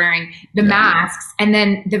reporters are wearing the masks. And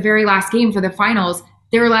then the very last game for the finals,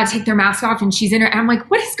 they were allowed to take their mask off and she's in it. I'm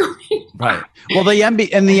like, what is going on? Right. Well, the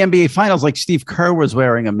NBA finals, like Steve Kerr was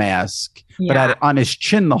wearing a mask, but had it on his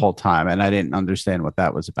chin the whole time. And I didn't understand what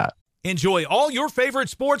that was about. Enjoy all your favorite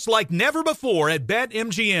sports like never before at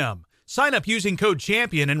BetMGM. Sign up using code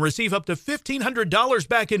CHAMPION and receive up to $1,500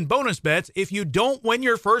 back in bonus bets if you don't win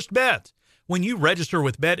your first bet. When you register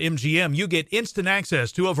with BetMGM, you get instant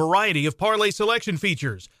access to a variety of parlay selection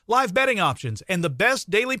features, live betting options, and the best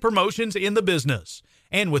daily promotions in the business.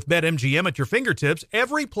 And with BetMGM at your fingertips,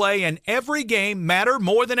 every play and every game matter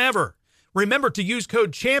more than ever. Remember to use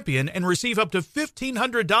code CHAMPION and receive up to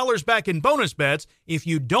 $1,500 back in bonus bets if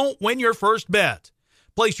you don't win your first bet.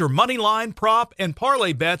 Place your money line, prop, and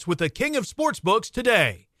parlay bets with the king of sportsbooks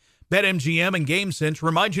today. BetMGM and GameSense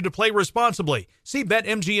remind you to play responsibly. See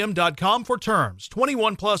BetMGM.com for terms.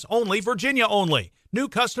 21 plus only, Virginia only. New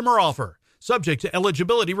customer offer. Subject to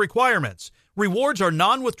eligibility requirements. Rewards are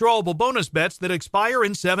non-withdrawable bonus bets that expire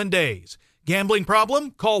in 7 days. Gambling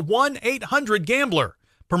problem? Call 1-800-GAMBLER.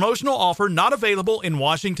 Promotional offer not available in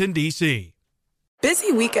Washington, D.C.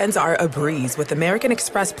 Busy weekends are a breeze with American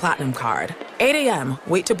Express Platinum Card. 8 a.m.,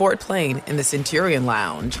 wait to board plane in the Centurion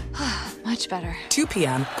Lounge. Much better. 2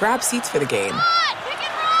 p.m., grab seats for the game.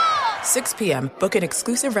 6 p.m., book an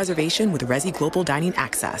exclusive reservation with Resi Global Dining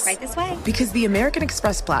Access. Right this way. Because the American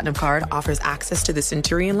Express Platinum Card offers access to the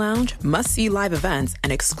Centurion Lounge, must-see live events,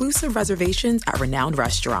 and exclusive reservations at renowned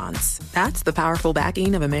restaurants. That's the powerful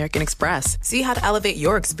backing of American Express. See how to elevate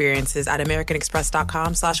your experiences at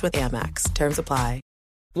americanexpress.com/withAmex. Terms apply.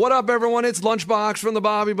 What up, everyone? It's Lunchbox from the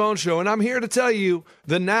Bobby Bones Show, and I'm here to tell you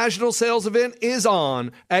the national sales event is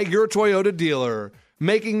on at your Toyota dealer,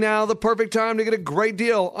 making now the perfect time to get a great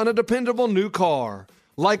deal on a dependable new car.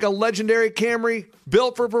 Like a legendary Camry,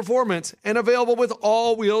 built for performance and available with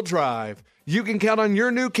all-wheel drive. You can count on your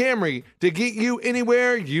new Camry to get you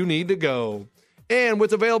anywhere you need to go. And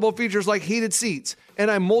with available features like heated seats and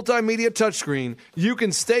a multimedia touchscreen, you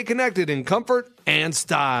can stay connected in comfort and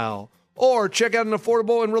style. Or check out an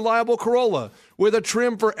affordable and reliable Corolla with a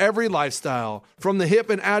trim for every lifestyle. From the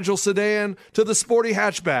hip and agile sedan to the sporty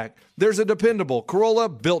hatchback, there's a dependable Corolla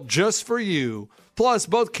built just for you. Plus,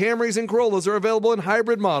 both Camrys and Corollas are available in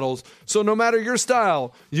hybrid models, so no matter your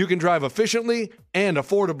style, you can drive efficiently and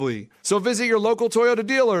affordably. So visit your local Toyota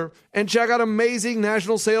dealer and check out amazing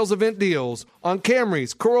national sales event deals on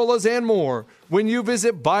Camrys, Corollas, and more when you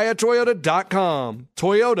visit buyatoyota.com.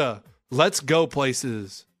 Toyota, let's go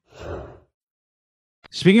places.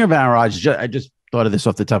 Speaking of Aaron Rodgers, I just thought of this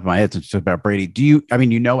off the top of my head since it's about Brady.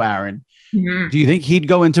 Aaron. Mm-hmm. Do you think he'd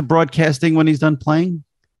go into broadcasting when he's done playing?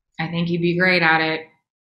 I think he'd be great at it.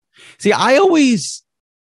 See, I think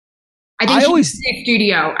he'd be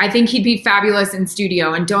studio. I think he'd be fabulous in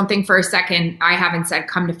studio. And don't think for a second I haven't said,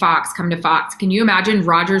 come to Fox. Can you imagine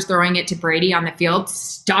Rodgers throwing it to Brady on the field?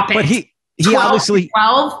 Stop it. But he 12, obviously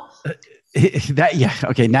 12.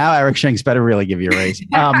 Okay. Now Eric Shanks better really give you a raise.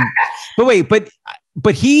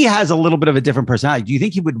 But he has a little bit of a different personality. Do you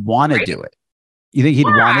think he would want to do it? You think he'd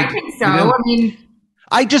want to? I think so.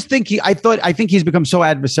 I think he's become so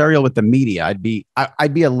adversarial with the media. I'd be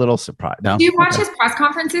a little surprised. No? Do you watch his press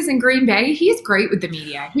conferences in Green Bay? He's great with the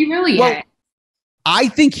media. He really is. I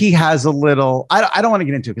think he has a little, I don't want to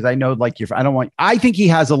get into it because I know I think he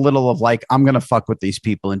has a little of like, I'm going to fuck with these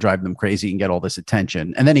people and drive them crazy and get all this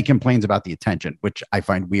attention. And then he complains about the attention, which I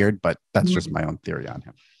find weird, but that's just my own theory on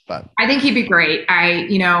him. But I think he'd be great.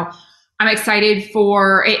 I'm excited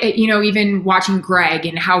for, even watching Greg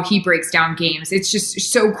and how he breaks down games. It's just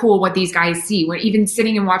so cool what these guys see. When even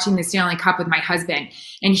sitting and watching the Stanley Cup with my husband,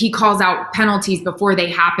 and he calls out penalties before they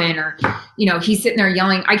happen, or, he's sitting there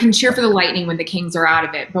yelling. I can cheer for the Lightning when the Kings are out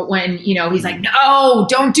of it. But when, he's like, no,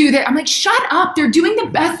 don't do that. I'm like, shut up. They're doing the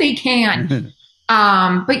best they can.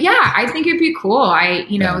 But yeah, I think it'd be cool.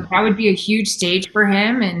 That would be a huge stage for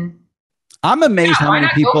him. And I'm amazed how many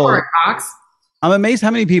people. Go for it, Fox. I'm amazed how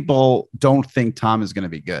many people don't think Tom is going to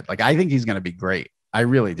be good. Like, I think he's going to be great. I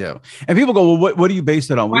really do. And people go, well, what do you base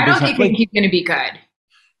it on? Why don't you think he's going to be good?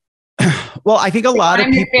 Well, I think a lot of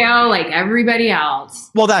people fail like everybody else.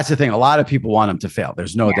 Well, that's the thing. A lot of people want him to fail.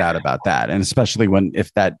 There's no doubt about that. And especially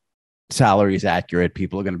if that salary is accurate,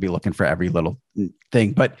 people are going to be looking for every little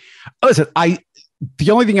thing. But listen, the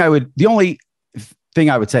only thing I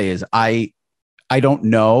would say is I don't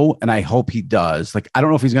know. And I hope he does. Like, I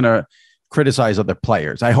don't know if he's going to criticize other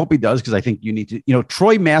players. I hope he does, because I think you need to,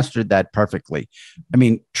 Troy mastered that perfectly. I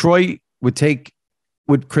mean, Troy would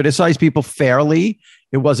criticize people fairly.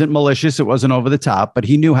 It wasn't malicious. It wasn't over the top, but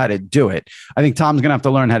he knew how to do it. I think Tom's going to have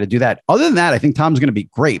to learn how to do that. Other than that, I think Tom's going to be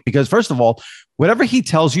great, because first of all, whatever he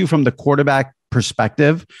tells you from the quarterback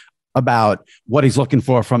perspective about what he's looking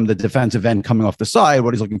for from the defensive end coming off the side,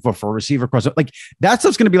 what he's looking for a receiver cross, like that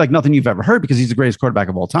stuff's going to be like nothing you've ever heard, because he's the greatest quarterback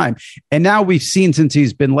of all time. And now we've seen, since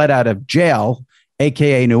he's been let out of jail,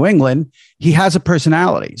 AKA New England, he has a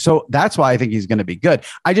personality. So that's why I think he's going to be good.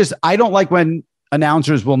 I don't like when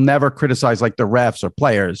announcers will never criticize like the refs or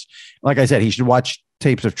players. Like I said, he should watch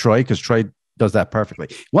tapes of Troy, because Troy does that perfectly.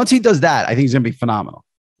 Once he does that, I think he's going to be phenomenal.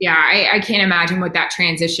 Yeah, I can't imagine what that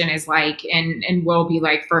transition is like and will be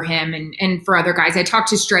like for him and for other guys. I talked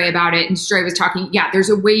to Stray about it, and Stray was talking, there's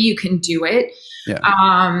a way you can do it. Yeah.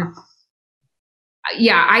 I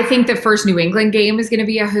think the first New England game is going to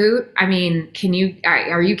be a hoot. I mean,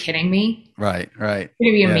 are you kidding me? Right. It's going to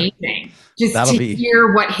be amazing. Just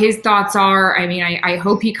hear what his thoughts are. I mean, I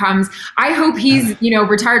hope he comes. I hope he's,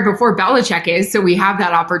 retired before Belichick is, so we have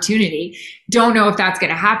that opportunity. Don't know if that's going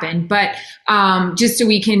to happen, but just so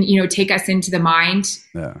we can, take us into the mind.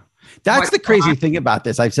 Yeah. That's the crazy thing about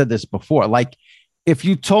this. I've said this before. Like, if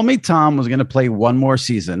you told me Tom was going to play one more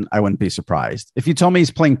season, I wouldn't be surprised. If you told me he's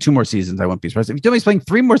playing 2 more seasons, I wouldn't be surprised. If you told me he's playing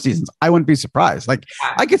 3 more seasons, I wouldn't be surprised. Like,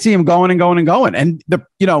 I could see him going and going and going. And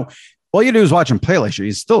all you do is watch him play last year.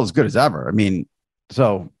 He's still as good as ever. I mean,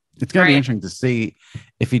 so it's going to be interesting to see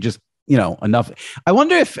if he just, enough. I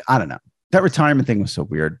wonder if, I don't know, that retirement thing was so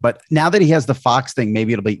weird. But now that he has the Fox thing,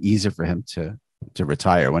 maybe it'll be easier for him to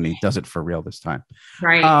retire when he does it for real this time.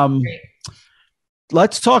 Right.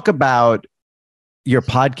 Let's talk about your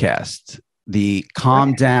podcast, the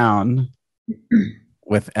Calm Down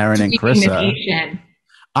with Aaron and Carissa.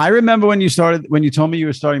 I remember when you told me you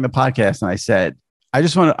were starting the podcast, and I said, I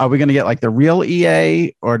just want to, are we going to get like the real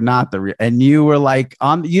EA or not the real? And you were like,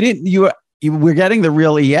 you were getting the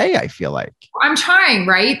real EA, I feel like. I'm trying,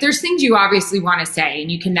 right? There's things you obviously want to say and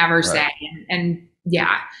you can never say. And yeah,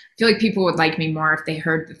 I feel like people would like me more if they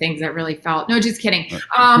heard the things that really felt. No, just kidding.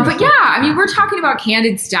 But yeah, I mean, we're talking about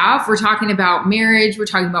candid stuff. We're talking about marriage. We're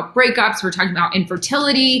talking about breakups. We're talking about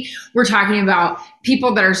infertility. We're talking about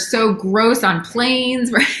people that are so gross on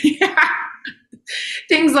planes, right?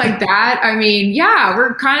 Things like that. I mean, yeah,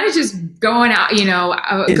 we're kind of just going out,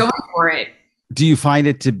 going for it. Do you find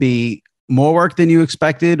it to be more work than you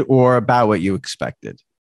expected, or about what you expected?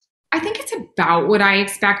 I think it's about what I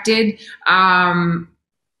expected.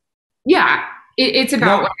 It's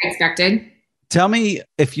about what I expected. Tell me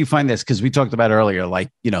if you find this, because we talked about earlier, like,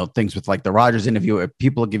 things with like the Rodgers interview,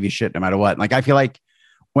 people give you shit no matter what. Like, I feel like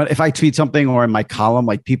if I tweet something or in my column,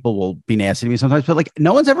 like people will be nasty to me sometimes, but like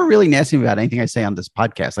no one's ever really nasty about anything I say on this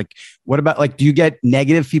podcast. Like, what about, like, do you get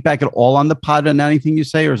negative feedback at all on the pod on anything you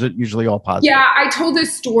say, or is it usually all positive? Yeah, I told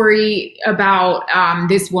this story about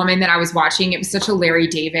this woman that I was watching. It was such a Larry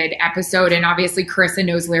David episode. And obviously Carissa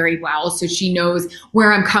knows Larry well, so she knows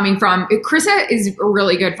where I'm coming from. Carissa is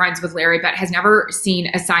really good friends with Larry, but has never seen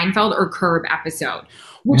a Seinfeld or Curb episode.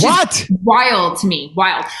 Which is wild to me.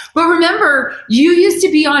 Wild. But remember, you used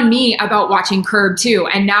to be on me about watching Curb too.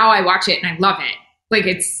 And now I watch it and I love it. Like,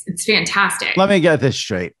 it's fantastic. Let me get this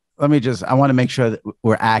straight. I want to make sure that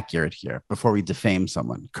we're accurate here before we defame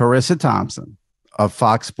someone. Carissa Thompson of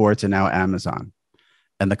Fox Sports and now Amazon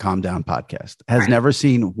and the Calm Down podcast has never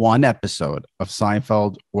seen one episode of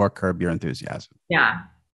Seinfeld or Curb Your Enthusiasm. Yeah.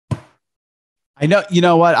 I know, you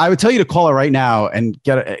know what? I would tell you to call her right now and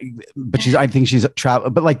get it, but I think she's travel.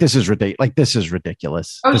 But like, this is ridiculous. Like, this is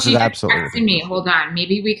ridiculous. Oh, this she's is absolutely texting me. Hold on.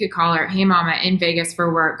 Maybe we could call her. Hey, Mama, in Vegas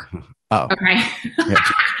for work. Oh, okay. Yeah.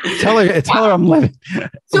 Tell her I'm living.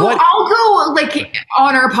 So I'll go like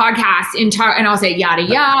on our podcast and talk, and I'll say yada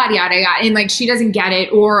yada yada yada, and like she doesn't get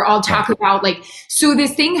it, or I'll talk about like, so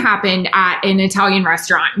this thing happened at an Italian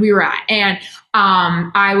restaurant we were at, and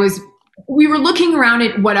we were looking around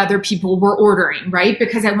at what other people were ordering, right?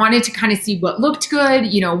 Because I wanted to kind of see what looked good,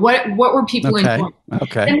 what were people enjoying.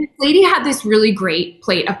 Okay. And this lady had this really great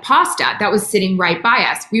plate of pasta that was sitting right by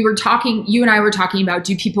us. We were talking, you and I were talking about,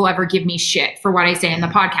 do people ever give me shit for what I say in the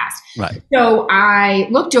podcast? Right. So I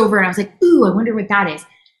looked over and I was like, ooh, I wonder what that is.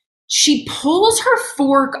 She pulls her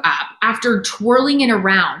fork up after twirling it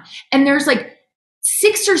around, and there's like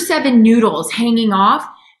 6 or 7 noodles hanging off.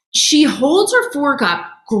 She holds her fork up,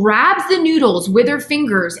 grabs the noodles with her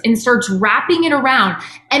fingers and starts wrapping it around,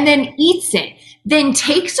 and then eats it. Then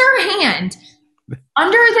takes her hand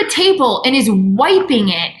under the table and is wiping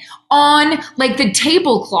it on like the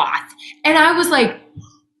tablecloth. And I was like,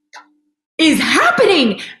 is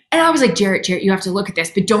happening? And I was like, Jarrett, you have to look at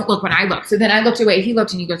this, but don't look when I look. So then I looked away. He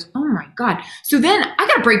looked and he goes, oh my God. So then I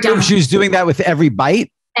got to break down. She was doing that with every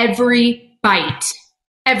bite? Every bite.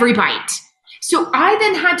 So I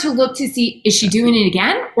then had to look to see, is she doing it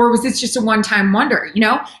again? Or was this just a one-time wonder?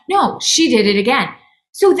 No, she did it again.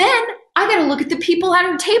 So then I got to look at the people at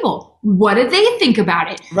her table. What do they think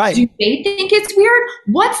about it? Right. Do they think it's weird?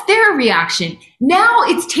 What's their reaction? Now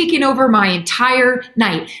it's taken over my entire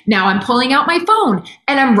night. Now I'm pulling out my phone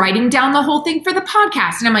and I'm writing down the whole thing for the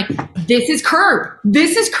podcast. And I'm like, this is Curb.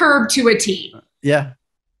 This is Curb to a T. Yeah.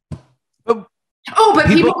 Oh, but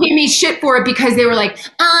people gave me shit for it because they were like,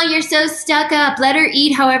 oh, you're so stuck up. Let her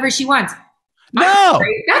eat however she wants. No.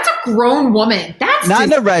 That's a grown woman. That's not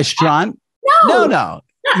in a restaurant. No.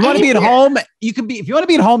 You want to be at home? You can be, if you want to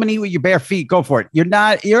be at home and eat with your bare feet, go for it. You're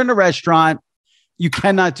in a restaurant. You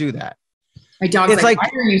cannot do that. My dog's like, why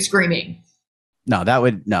are you screaming? No,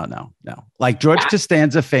 no. Like George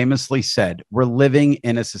Costanza famously said, we're living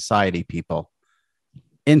in a society, people.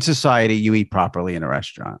 In society, you eat properly in a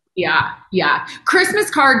restaurant. Yeah.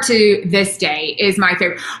 Christmas card to this day is my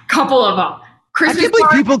favorite. Couple of them. I can't believe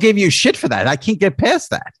people gave you shit for that. I can't get past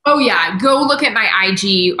that. Oh, yeah. Go look at my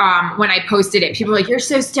IG when I posted it. People are like, you're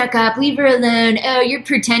so stuck up. Leave her alone. Oh, you're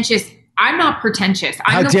pretentious. I'm not pretentious.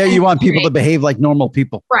 How dare you want people to behave like normal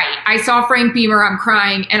people? Right. I saw Frank Beamer. I'm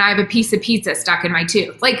crying and I have a piece of pizza stuck in my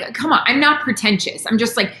tooth. Like, come on. I'm not pretentious. I'm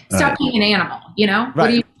just like, stop being an animal, Right. What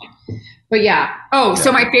do you think? But yeah. Oh, so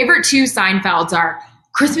my favorite two Seinfelds are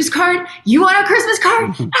Christmas card. You want a Christmas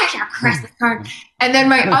card? I got a Christmas card. And then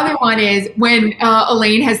my other one is when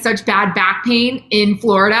Elaine has such bad back pain in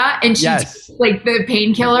Florida and she's like the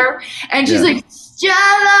painkiller and she's like, Stella.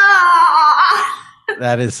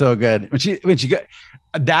 That is so good. When she got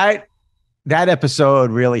that episode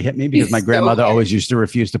really hit me because my grandmother always used to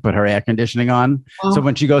refuse to put her air conditioning on. Oh. So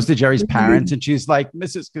when she goes to Jerry's parents and she's like,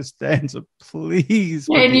 Mrs. Costanza, please.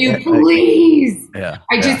 Can you please? Yeah.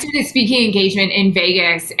 I just did a speaking engagement in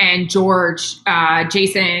Vegas and George,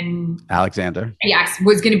 Jason Alexander. Yes.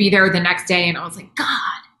 Was going to be there the next day. And I was like, God.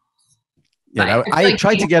 Yeah. I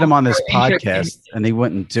tried to get him on this podcast and he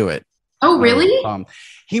wouldn't do it. Oh, really?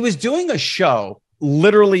 He was doing a show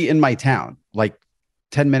literally in my town, like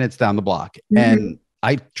 10 minutes down the block. Mm-hmm. And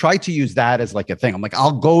I tried to use that as like a thing. I'm like,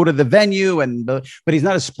 I'll go to the venue but he's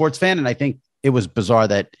not a sports fan. And I think it was bizarre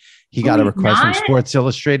that he got a request from Sports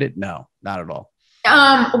Illustrated. No, not at all.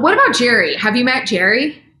 What about Jerry? Have you met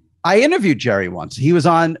Jerry? I interviewed Jerry once. He was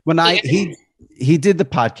on when he did the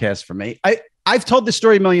podcast for me. I've told this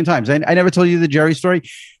story a million times. I never told you the Jerry story.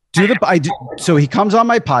 So he comes on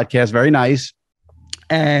my podcast. Very nice.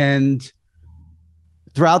 And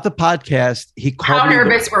throughout the podcast, he called me. How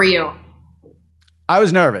nervous were you? I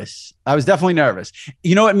was nervous. I was definitely nervous.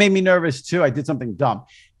 You know what made me nervous too? I did something dumb.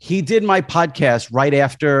 He did my podcast right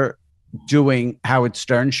after doing Howard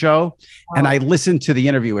Stern's show. Oh. And I listened to the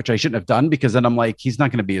interview, which I shouldn't have done because then I'm like, he's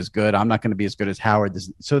not going to be as good. I'm not going to be as good as Howard.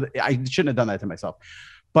 So I shouldn't have done that to myself.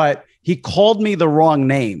 But he called me the wrong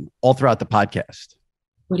name all throughout the podcast.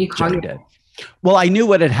 What do you call it? Well, I knew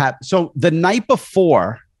what had happened. So the night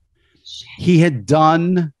before, he had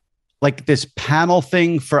done like this panel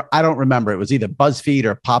thing for, I don't remember. It was either BuzzFeed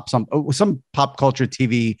or some pop culture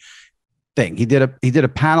TV thing. He did a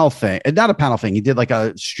panel thing, not a panel thing. He did like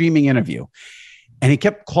a streaming interview and he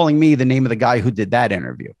kept calling me the name of the guy who did that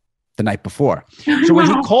interview the night before. So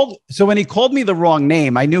when he called me the wrong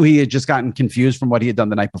name, I knew he had just gotten confused from what he had done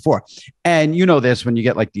the night before. And you know this, when you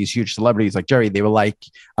get like these huge celebrities like Jerry, they were like,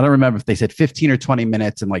 I don't remember if they said 15 or 20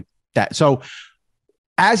 minutes and like that. So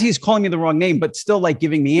as he's calling me the wrong name, but still like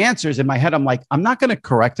giving me answers in my head, I'm like, I'm not going to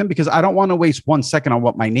correct him because I don't want to waste 1 second on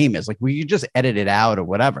what my name is. Like, will you just edit it out or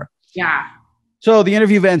whatever? Yeah. So the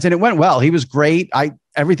interview ends and it went well. He was great.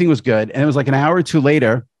 Everything was good. And it was like an hour or two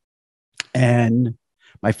later and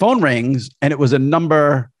my phone rings and it was a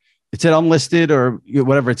number. It said unlisted or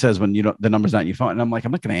whatever it says when the number's not in your phone. And I'm like,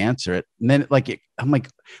 I'm not going to answer it. And then I'm like,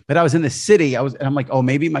 but I was in the city. And I'm like, oh,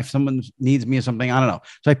 maybe someone needs me or something. I don't know.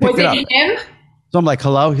 So I picked it up. Him? So I'm like,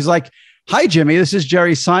 hello. He's like, hi, Jimmy. This is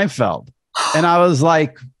Jerry Seinfeld. And I was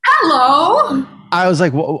like, hello. I was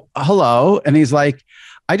like, well, hello. And he's like,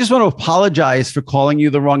 I just want to apologize for calling you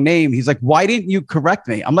the wrong name. He's like, why didn't you correct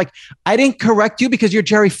me? I'm like, I didn't correct you because you're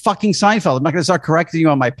Jerry fucking Seinfeld. I'm not going to start correcting you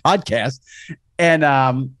on my podcast. And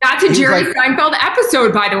that's a Jerry Seinfeld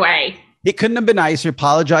episode, by the way. He couldn't have been nicer.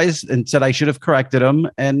 Apologized and said I should have corrected him.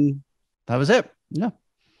 And that was it. Yeah.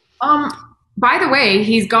 By the way,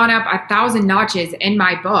 he's gone up 1,000 notches in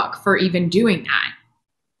my book for even doing that.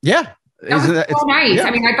 Yeah. That was so nice. Yeah.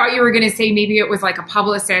 I mean, I thought you were going to say maybe it was like a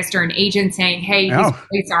publicist or an agent saying, hey, he's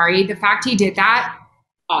really sorry. The fact he did that,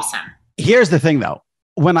 awesome. Here's the thing, though.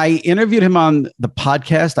 When I interviewed him on the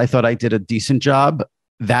podcast, I thought I did a decent job.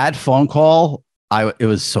 That phone call, it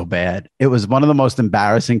was so bad. It was one of the most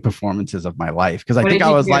embarrassing performances of my life. Because I think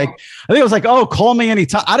I was like, oh, call me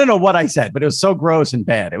anytime. I don't know what I said, but it was so gross and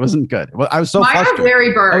bad. It wasn't good. I was so frustrated.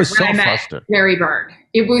 Larry Bird. I was so when I met frustrated. Larry Bird.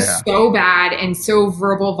 It was so bad and so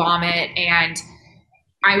verbal vomit. And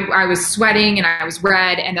I was sweating and I was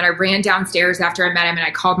red. And then I ran downstairs after I met him and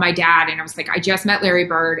I called my dad and I was like, I just met Larry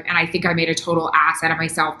Bird. And I think I made a total ass out of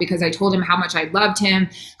myself because I told him how much I loved him,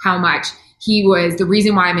 how much he was the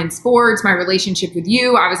reason why I'm in sports, my relationship with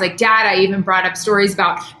you. I was like, Dad, I even brought up stories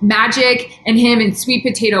about Magic and him and Sweet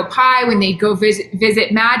Potato Pie when they'd go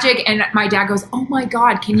visit Magic. And my dad goes, oh my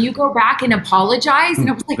God, can you go back and apologize? And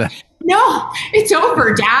I was like, no, it's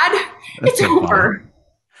over, Dad. It's over.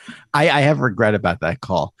 I have regret about that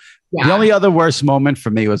call. Yeah. The only other worst moment for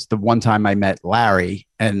me was the one time I met Larry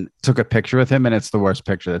and took a picture with him, and it's the worst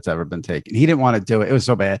picture that's ever been taken. He didn't want to do it. It was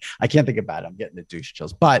so bad. I can't think about it. I'm getting the douche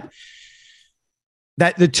chills. But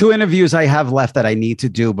that the two interviews I have left that I need to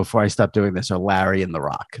do before I stop doing this are Larry and The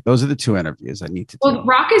Rock. Those are the two interviews I need to do. Well,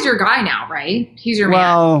 Rock is your guy now, right? He's your man.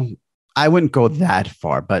 Well, I wouldn't go that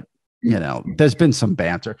far, but there's been some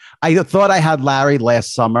banter. I thought I had Larry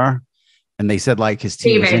last summer. And they said like his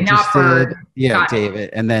team was interested. Yeah, David.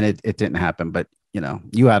 And then it didn't happen. But,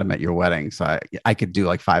 you had him at your wedding. So I could do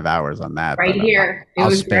like 5 hours on that. Right here. It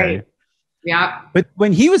was great. Yeah. But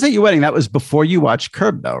when he was at your wedding, that was before you watched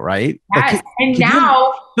Curb though, right? Yes. Like, and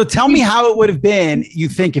now. So tell me how it would have been, you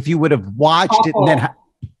think, if you would have watched it. And then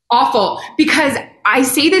awful. Because I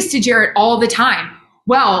say this to Jarrett all the time.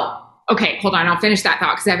 Well, okay, hold on. I'll finish that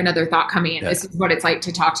thought because I have another thought coming in. Yeah. This is what it's like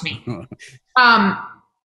to talk to me.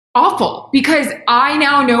 Awful, because I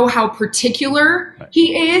now know how particular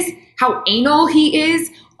he is, how anal he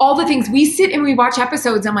is, all the things. We sit and we watch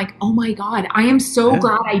episodes. I'm like, oh my God, I am so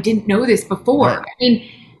glad I didn't know this before. Right. I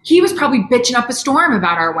mean, he was probably bitching up a storm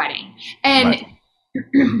about our wedding. And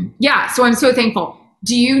so I'm so thankful.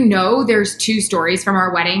 Do you know there's 2 stories from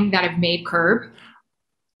our wedding that have made Curb?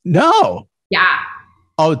 No. Yeah.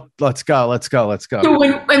 Oh, let's go. So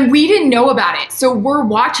when we didn't know about it, so we're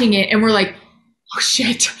watching it and we're like, oh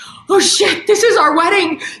shit, this is our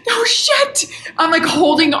wedding. Oh shit. I'm like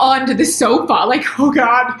holding on to the sofa, like, oh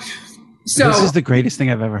God. So this is the greatest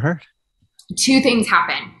thing I've ever heard. 2 things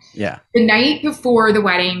happened. Yeah. The night before the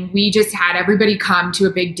wedding, we just had everybody come to a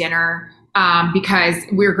big dinner because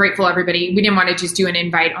we were grateful everybody. We didn't want to just do an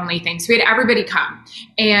invite only thing. So we had everybody come.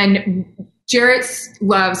 And Jarrett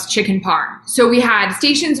loves chicken parm. So we had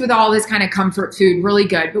stations with all this kind of comfort food, really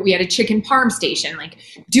good. But we had a chicken parm station, like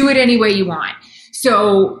do it any way you want.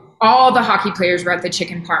 So all the hockey players were at the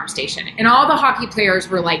chicken parm station and all the hockey players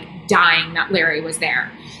were like dying that Larry was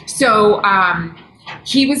there. So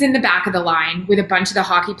he was in the back of the line with a bunch of the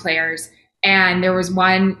hockey players. And there was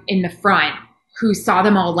one in the front who saw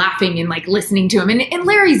them all laughing and like listening to him. And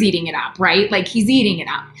Larry's eating it up, right? Like he's eating it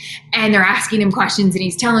up. And they're asking him questions and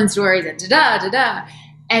he's telling stories and da-da.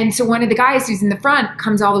 And so one of the guys who's in the front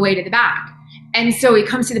comes all the way to the back. And so he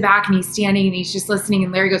comes to the back and he's standing and he's just listening.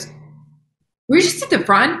 And Larry goes, we're just at the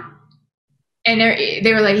front. And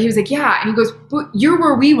they were like, he was like, yeah. And he goes, but you're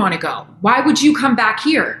where we want to go. Why would you come back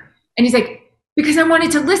here? And he's like, because I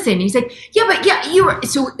wanted to listen. He's like, you were.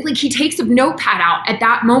 So like he takes a notepad out at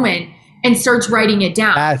that moment and starts writing it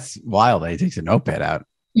down. That's wild. He takes a notepad out.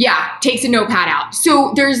 Yeah, takes a notepad out.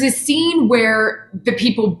 So there's this scene where the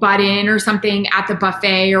people butt in or something at the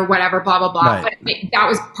buffet or whatever, blah, blah, blah. Right. But that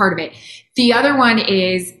was part of it. The other one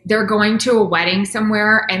is they're going to a wedding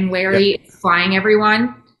somewhere and Larry is flying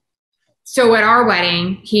everyone. So at our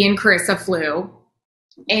wedding, he and Carissa flew.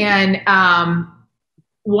 And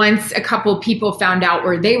once a couple people found out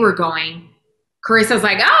where they were going, Carissa's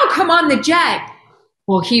like, oh, come on the jet.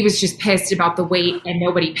 Well, he was just pissed about the wait and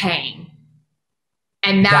nobody paying.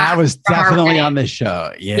 And that was definitely on the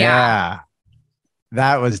show. Yeah.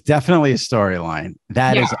 That was definitely a storyline.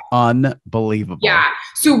 That is unbelievable. Yeah.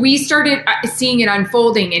 So we started seeing it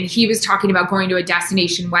unfolding and he was talking about going to a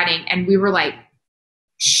destination wedding. And we were like,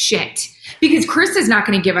 shit. Because Carissa's not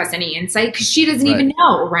going to give us any insight because she doesn't even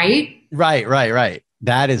know, right? Right.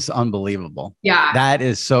 That is unbelievable. Yeah. That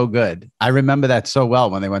is so good. I remember that so well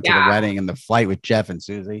when they went to the wedding and the flight with Jeff and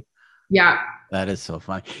Susie. Yeah. That is so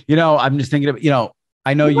funny. I'm just thinking of,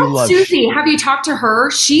 I know you love Susie. Have you talked to her?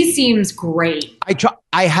 She seems great.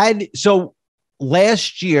 So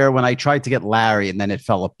last year when I tried to get Larry and then it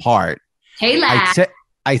fell apart. Hey, Larry.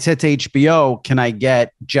 I said to HBO, can I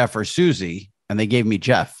get Jeff or Susie? And they gave me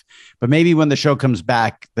Jeff. But maybe when the show comes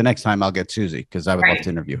back, the next time I'll get Susie because I would love to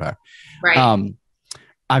interview her. Right.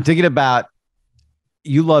 I'm thinking about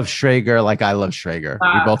you love Schrager like I love Schrager.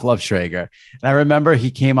 We both love Schrager. And I remember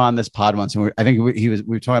he came on this pod once, and we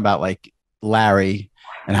were talking about like Larry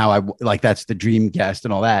and how that's the dream guest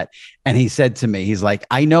and all that. And he said to me, he's like,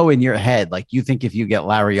 I know in your head, like you think if you get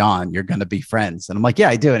Larry on, you're going to be friends. And I'm like, yeah,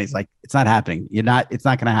 I do. And he's like, it's not happening. It's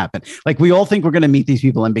not going to happen. Like we all think we're going to meet these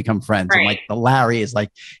people and become friends. Right. And like the Larry is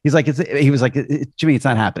like, he was like, Jimmy, it's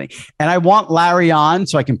not happening. And I want Larry on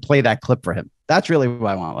so I can play that clip for him. That's really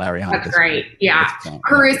why I want Larry on. That's great. Yeah.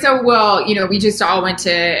 Carissa will, we just all went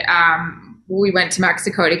to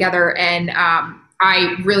Mexico together, and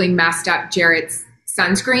I really messed up Jarrett's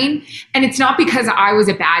sunscreen. And it's not because I was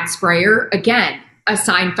a bad sprayer. Again, a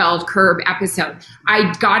Seinfeld Curb episode.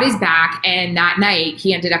 I got his back, and that night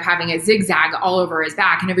he ended up having a zigzag all over his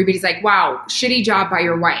back. And everybody's like, wow, shitty job by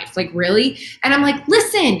your wife. Like, really? And I'm like,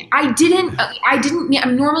 listen,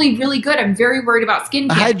 I'm normally really good. I'm very worried about skin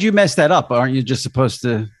cancer. How did you mess that up? Aren't you just supposed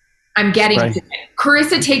to? I'm getting to it.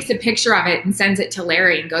 Carissa takes a picture of it and sends it to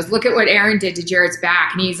Larry and goes, look at what Aaron did to Jarrett's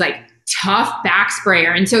back. And he's like, tough back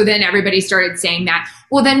sprayer. And so then everybody started saying that.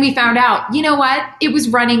 Well, then we found out, you know what? It was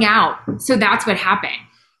running out. So that's what happened.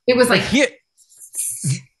 It was like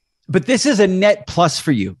but this is a net plus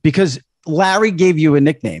for you because Larry gave you a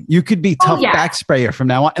nickname. You could be tough back sprayer from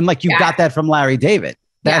now on. And like you got that from Larry David.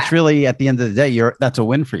 That's really at the end of the day, that's a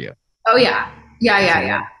win for you. Oh yeah.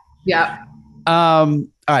 Yeah.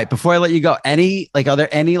 All right. Before I let you go, are there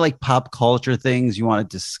any like pop culture things you want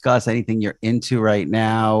to discuss? Anything you're into right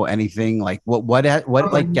now? Anything like what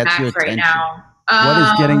like gets your attention? Right now. What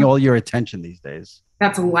is getting all your attention these days?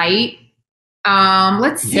 That's light.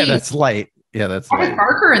 Let's see. Yeah, that's light. Yeah, that's light.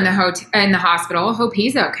 Parker in the hospital. Hope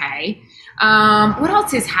he's okay. What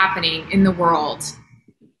else is happening in the world?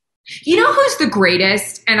 You know who's the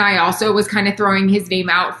greatest? And I also was kind of throwing his name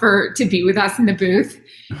out to be with us in the booth.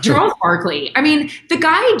 Charles Barkley. I mean, the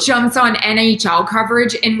guy jumps on NHL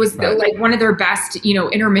coverage and was like one of their best,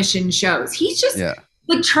 intermission shows. He's just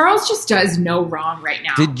like Charles just does no wrong right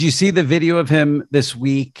now. Did you see the video of him this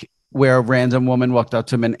week where a random woman walked up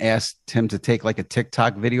to him and asked him to take like a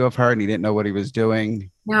TikTok video of her and he didn't know what he was doing?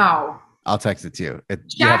 No. I'll text it to you.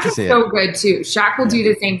 Shaq is so good too. Shaq will do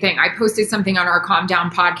the same thing. I posted something on our Calm Down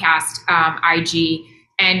podcast IG.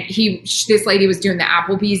 And this lady was doing the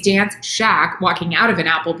Applebee's dance. Shaq walking out of an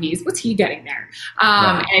Applebee's. What's he getting there?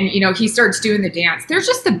 And, he starts doing the dance. They're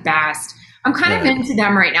just the best. I'm kind of into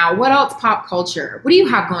them right now. What else pop culture? What do you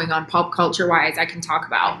have going on pop culture wise I can talk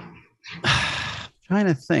about? Trying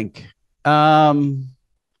to think. I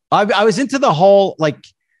was into the whole, like,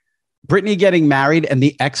 Britney getting married and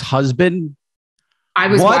the ex-husband. I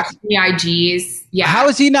was watching the IGs. Yeah. How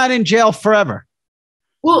is he not in jail forever?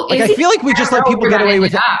 Well, like, I feel like we just let people get away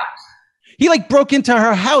with it. He like broke into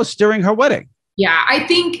her house during her wedding. Yeah, I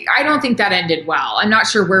don't think that ended well. I'm not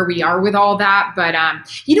sure where we are with all that, but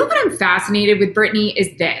what I'm fascinated with Britney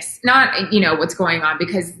is this. Not what's going on,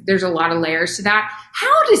 because there's a lot of layers to that.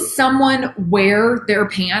 How does someone wear their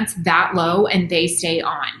pants that low and they stay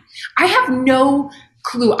on? I have no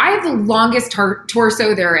clue. I have the longest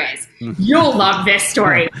torso there is. You'll love this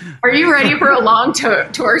story. Are you ready for a long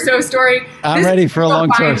torso story? I'm ready for a long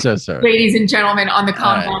torso story. Ladies and gentlemen, on the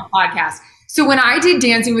Calm Down podcast. So when I did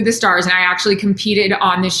Dancing with the Stars and I actually competed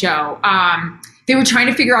on the show, they were trying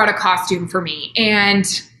to figure out a costume for me. And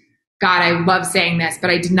God, I love saying this, but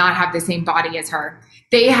I did not have the same body as her.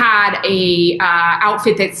 They had a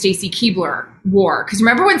outfit that Stacy Keibler wore. Because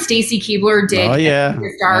remember when Stacy Keibler did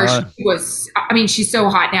the Stars? She's so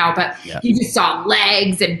hot now, but you just saw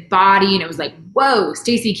legs and body, and it was like, whoa,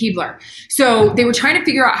 Stacy Keibler. So they were trying to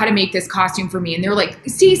figure out how to make this costume for me. And they were like,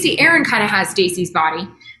 Aaron kind of has Stacy's body.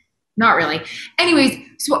 Not really. Anyways,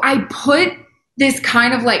 so I put this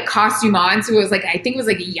kind of like costume on. So it was like, I think it was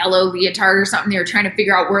like a yellow leotard or something. They were trying to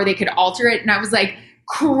figure out where they could alter it. And I was like,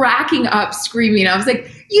 cracking up, screaming. I was like,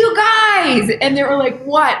 you guys. And they were like,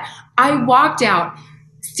 what? I walked out.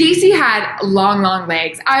 Stacy had long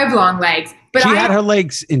legs. I have long legs. But she had her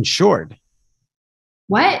legs insured.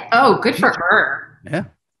 What? Oh, good for her. Yeah.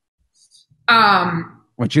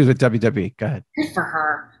 When she was with WWE. Go ahead. Good for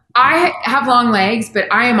her. I have long legs,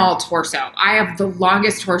 but I am all torso. I have the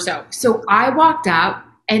longest torso. So I walked up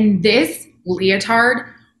and this leotard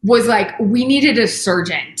was like, we needed a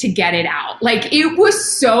surgeon to get it out. Like, it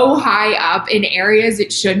was so high up in areas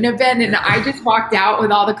it shouldn't have been. And I just walked out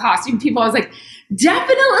with all the costume people. I was like,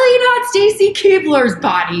 definitely not Stacy Keibler's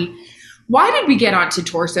body. Why did we get onto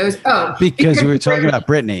torsos? Oh, because we were talking about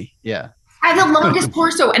Britney. Yeah. I have the longest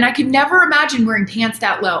torso, and I could never imagine wearing pants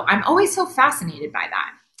that low. I'm always so fascinated by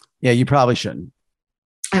that. Yeah, you probably shouldn't.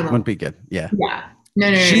 I won't. Wouldn't be good. Yeah. Yeah.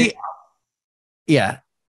 No. Yeah.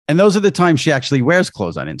 And those are the times she actually wears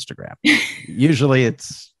clothes on Instagram. Usually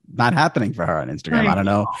it's not happening for her on Instagram. I don't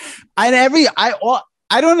know.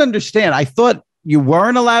 I don't understand. I thought you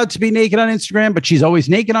weren't allowed to be naked on Instagram, but she's always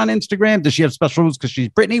naked on Instagram. Does she have special rules because she's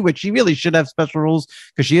Britney, which she really should have special rules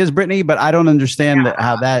because she is Britney, but I don't understand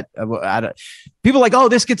how that people are like, oh,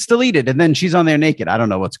 this gets deleted. And then she's on there naked. I don't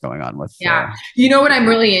know what's going on with. You know what I'm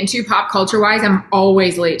really into pop culture wise? I'm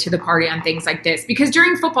always late to the party on things like this because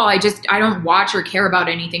during football, I don't watch or care about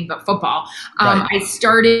anything but football. Right. I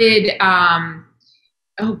started,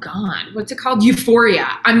 oh God, what's it called? Euphoria.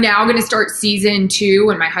 I'm now going to start season 2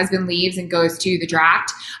 when my husband leaves and goes to the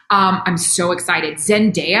draft. I'm so excited.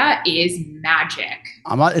 Zendaya is magic.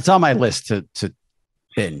 It's on my list to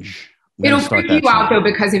binge. It'll freak you out though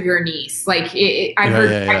because of your niece. Like I've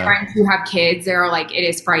heard my friends who have kids, they're like, it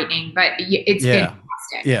is frightening, but it's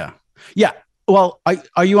fantastic. Yeah. Yeah. Well,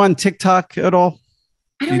 are you on TikTok at all?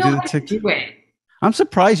 I don't know how to do it. I'm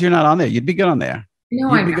surprised you're not on there. You'd be good on there. No,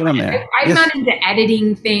 I'm not into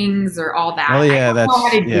editing things or all that. Well, yeah, I don't know how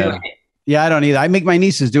to do it. Yeah, I don't either. I make my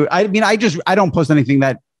nieces do it. I mean, I don't post anything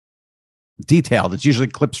that detailed. It's usually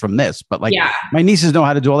clips from this, but my nieces know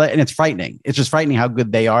how to do all that, and it's frightening. It's just frightening how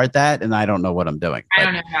good they are at that, and I don't know what I'm doing. I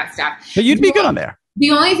don't know that stuff. But you'd be good on there.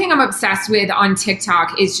 The only thing I'm obsessed with on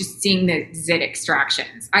TikTok is just seeing the zit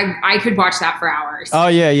extractions. I could watch that for hours. Oh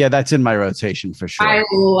yeah, that's in my rotation for sure. I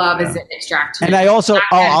love a zit extraction. And I also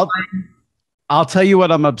I'll tell you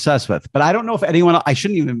what I'm obsessed with, but I don't know if anyone, I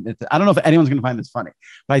shouldn't even admit that. I don't know if anyone's going to find this funny,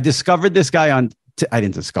 but I discovered this guy I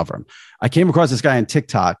didn't discover him. I came across this guy on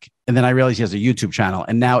TikTok and then I realized he has a YouTube channel.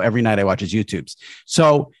 And now every night I watch his YouTubes.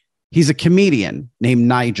 So he's a comedian named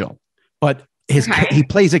Nigel, but he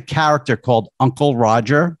plays a character called Uncle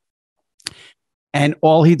Roger. And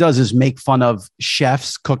all he does is make fun of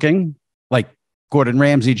chefs cooking, like Gordon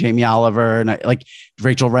Ramsay, Jamie Oliver, and like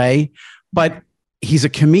Rachel Ray. But he's a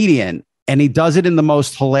comedian. And he does it in the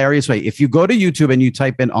most hilarious way. If you go to YouTube and you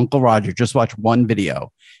type in Uncle Roger, just watch one video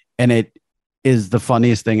and it is the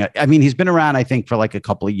funniest thing. I mean, he's been around, I think, for like a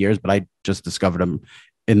couple of years, but I just discovered him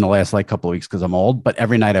in the last like couple of weeks because I'm old. But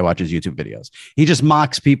every night I watch his YouTube videos. He just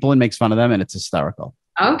mocks people and makes fun of them, and it's hysterical.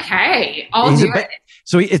 Okay, I'll do it.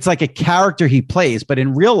 So it's like a character he plays, but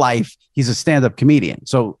in real life, he's a stand-up comedian.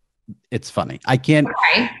 it's funny. I can't,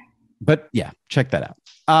 but yeah, check that out.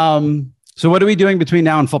 So what are we doing between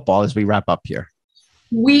now and football as we wrap up here?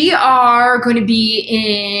 We are going to be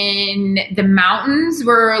in the mountains.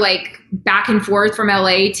 We're like back and forth from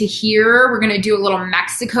LA to here. We're going to do a little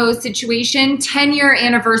Mexico situation. 10-year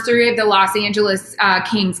anniversary of the Los Angeles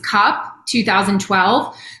Kings Cup,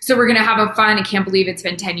 2012. So we're going to have a fun, I can't believe it's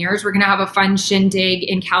been 10 years. We're going to have a fun shindig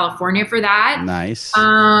in California for that. Nice.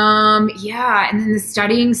 Yeah. And then the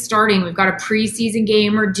studying starting. We've got a preseason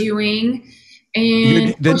game we're doing.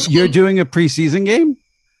 And you're doing a preseason game?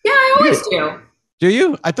 Yeah, I always do. Do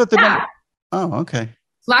you? I thought Oh, okay.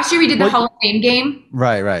 Last year we did the Hall of Fame game.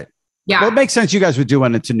 Right. Yeah. Well, it makes sense. You guys would do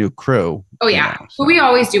one. It's a new crew. Oh, yeah. So. But we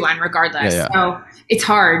always do one regardless. Yeah. So it's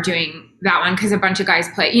hard doing that one because a bunch of guys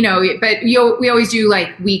play, but we always do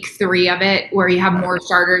like week 3 of it where you have more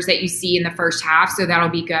starters that you see in the first half. So that'll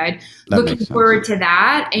be good. Looking forward to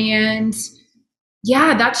that. And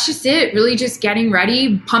yeah, that's just it. Really just getting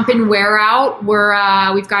ready, pump and wear out.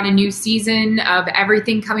 We've got a new season of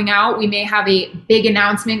everything coming out. We may have a big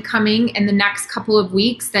announcement coming in the next couple of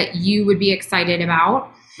weeks that you would be excited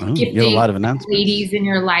about. You have a lot of announcements. Ladies in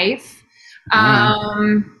your life.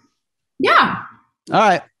 Yeah. All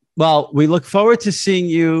right. Well, we look forward to seeing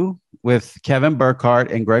you with Kevin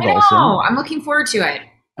Burkhardt and Greg Olsen. I'm looking forward to it.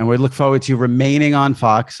 And we look forward to you remaining on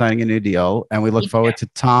Fox, signing a new deal. And we look forward to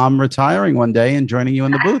Tom retiring one day and joining you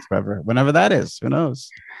in the booth whenever that is. Who knows?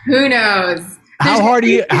 Who knows? How hard are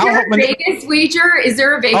you? Is there a Vegas wager? Is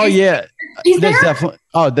there a Vegas? Oh, yeah.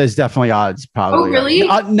 There's definitely odds, probably. Oh, really?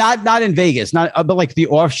 Not in Vegas, but like the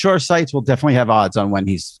offshore sites will definitely have odds on when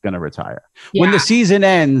he's going to retire. Yeah. When the season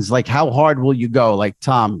ends, like how hard will you go? Like,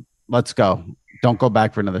 Tom, let's go. Don't go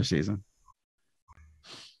back for another season.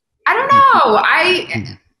 I don't know.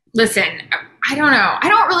 Listen, I don't know. I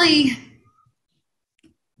don't really.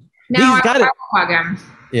 Now He's got it. Plug him.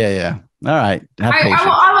 Yeah. All right.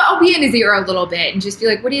 I'll be in his ear a little bit and just be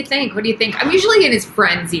like, what do you think? What do you think? I'm usually in his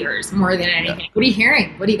friends' ears more than anything. Yeah. What are you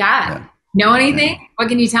hearing? What do you got? Yeah. Know anything? Yeah. What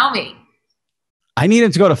can you tell me? I need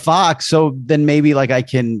him to go to Fox. So then maybe like I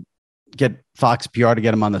can get Fox PR to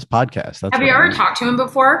get him on this podcast. Have you ever talked to him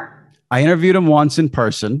before? I interviewed him once in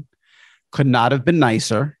person. Could not have been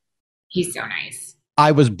nicer. He's so nice.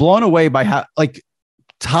 I was blown away by how like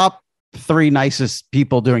top 3 nicest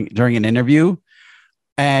people during an interview.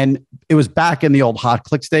 And it was back in the old Hot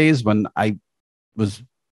Clicks days when I was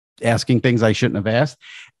asking things I shouldn't have asked.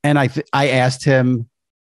 And I asked him,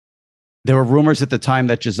 there were rumors at the time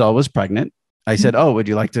that Gisele was pregnant. I said, oh, would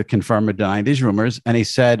you like to confirm or deny these rumors? And he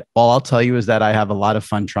said, all I'll tell you is that I have a lot of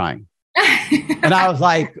fun trying. And I was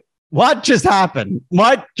like, what just happened?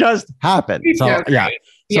 What just happened? So, yeah. So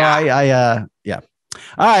yeah.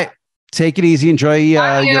 All right. Take it easy. Enjoy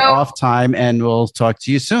your off time, and we'll talk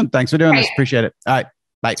to you soon. Thanks for doing this. Appreciate it. All right.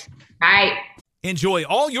 Bye. Bye. Enjoy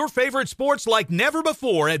all your favorite sports like never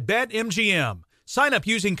before at BetMGM. Sign up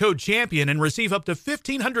using code CHAMPION and receive up to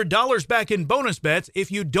 $1,500 back in bonus bets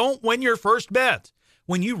if you don't win your first bet.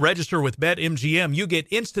 When you register with BetMGM, you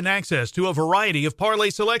get instant access to a variety of parlay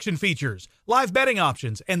selection features, live betting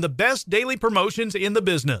options, and the best daily promotions in the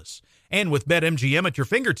business. And with BetMGM at your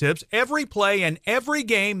fingertips, every play and every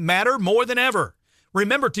game matter more than ever.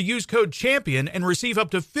 Remember to use code CHAMPION and receive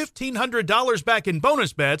up to $1,500 back in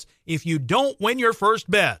bonus bets if you don't win your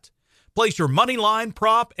first bet. Place your money line,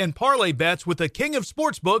 prop, and parlay bets with the king of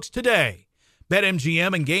sportsbooks today.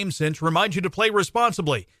 BetMGM and GameSense remind you to play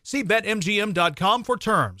responsibly. See BetMGM.com for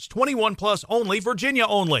terms. 21 plus only, Virginia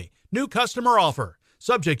only. New customer offer.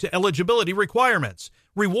 Subject to eligibility requirements.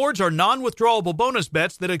 Rewards are non-withdrawable bonus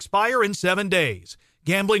bets that expire in 7 days.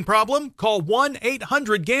 Gambling problem? Call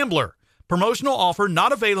 1-800-GAMBLER. Promotional offer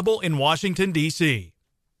not available in Washington, D.C.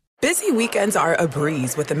 Busy weekends are a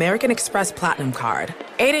breeze with American Express Platinum Card.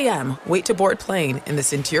 8 a.m., wait to board plane in the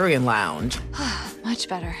Centurion Lounge. Much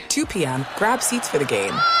better. 2 p.m., grab seats for the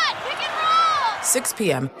game. 6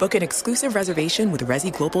 p.m., book an exclusive reservation with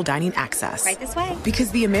Resi Global Dining Access. Right this way. Because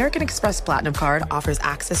the American Express Platinum Card offers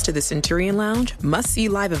access to the Centurion Lounge, must-see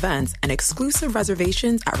live events, and exclusive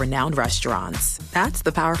reservations at renowned restaurants. That's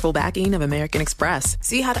the powerful backing of American Express.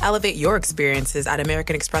 See how to elevate your experiences at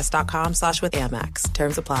americanexpress.com/withAmex.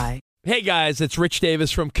 Terms apply. Hey guys, it's Rich Davis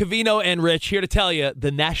from Covino and Rich here to tell you the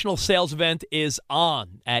national sales event is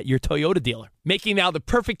on at your Toyota dealer, making now the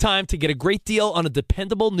perfect time to get a great deal on a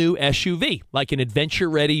dependable new SUV like an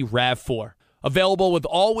adventure-ready RAV4. Available with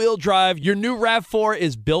all-wheel drive, your new RAV4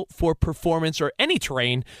 is built for performance or any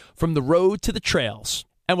terrain from the road to the trails.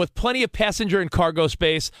 And with plenty of passenger and cargo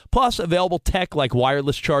space, plus available tech like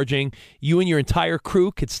wireless charging, you and your entire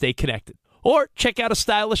crew could stay connected. Or check out a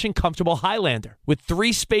stylish and comfortable Highlander with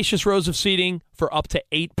 3 spacious rows of seating for up to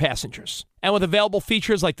 8 passengers. And with available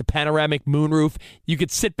features like the panoramic moonroof, you could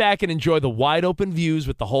sit back and enjoy the wide open views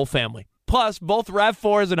with the whole family. Plus, both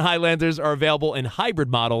RAV4s and Highlanders are available in hybrid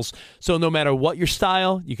models, so no matter what your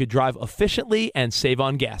style, you could drive efficiently and save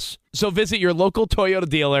on gas. So visit your local Toyota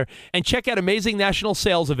dealer and check out amazing national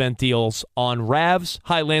sales event deals on RAVs,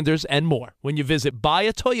 Highlanders, and more when you visit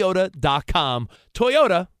buyatoyota.com.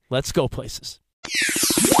 Toyota, let's go places.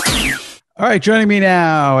 All right, joining me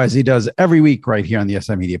now, as he does every week right here on the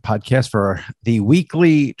SI Media Podcast for the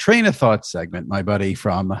weekly Train of Thought segment, my buddy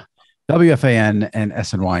from WFAN and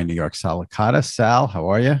SNY in New York, Sal Licata. Sal,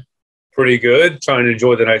 how are you? Pretty good. Trying to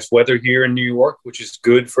enjoy the nice weather here in New York, which is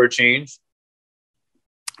good for a change.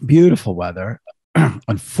 Beautiful weather.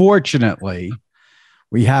 Unfortunately,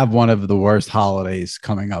 we have one of the worst holidays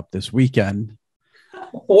coming up this weekend.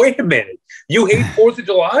 Wait a minute. You hate 4th of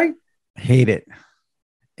July? Hate it.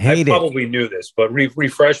 I probably knew this, but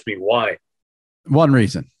refresh me. Why? One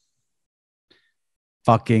reason.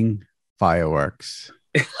 Fucking fireworks.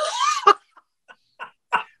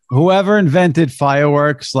 Whoever invented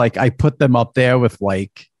fireworks, like I put them up there with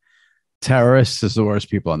like terrorists is the worst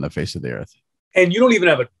people on the face of the earth. And you don't even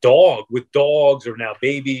have a dog. With dogs or now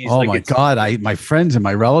babies. Oh my God. My friends and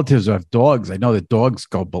my relatives who have dogs. I know that dogs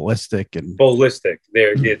go ballistic.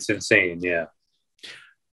 It's insane. Yeah.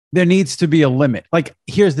 There needs to be a limit. Like,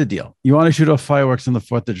 here's the deal. You want to shoot off fireworks on the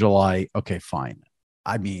 4th of July? Okay, fine.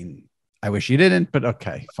 I mean, I wish you didn't, but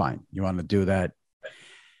okay, fine. You want to do that?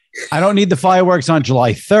 I don't need the fireworks on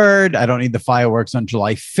July 3rd. I don't need the fireworks on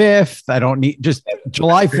July 5th. I don't need just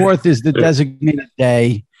July 4th is the designated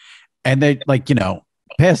day. And they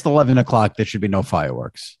past 11 o'clock, there should be no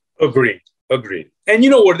fireworks. Agreed. And you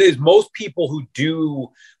know what it is? Most people who do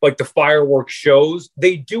like the fireworks shows,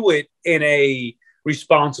 they do it in a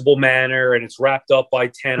responsible manner and it's wrapped up by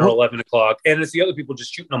 10 or 11 o'clock. And it's the other people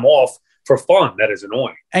just shooting them off for fun. That is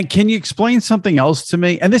annoying. And can you explain something else to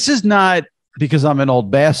me? And this is not because I'm an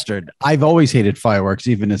old bastard. I've always hated fireworks,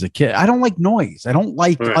 even as a kid. I don't like noise. I don't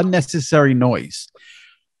like unnecessary noise.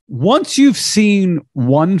 Once you've seen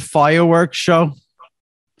one fireworks show,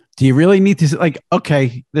 do you really need to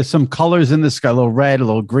okay, there's some colors in the sky, a little red, a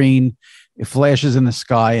little green, it flashes in the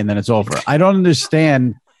sky and then it's over. I don't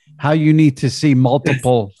understand how you need to see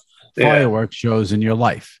multiple fireworks shows in your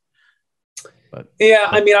life. But yeah,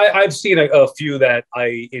 I mean, I've seen a few that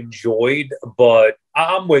I enjoyed, but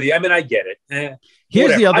I'm with you. I mean, I get it. Here's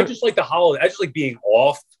Whatever. the other. I just like the holiday. I just like being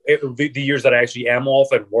off. The years that I actually am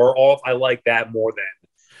off and were off, I like that more than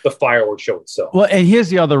the fireworks show itself. Well, and here's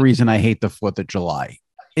the other reason I hate the 4th of July.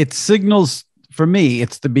 It signals, for me,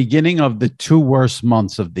 it's the beginning of the 2 worst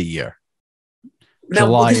months of the year. Now,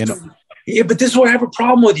 July yeah, but this is where I have a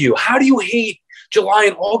problem with you. How do you hate July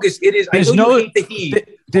and August? It is. I know you hate the heat.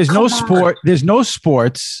 There's no sport. There's no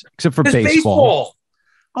sports except for baseball.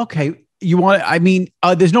 Okay, you want? I mean,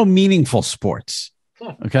 there's no meaningful sports.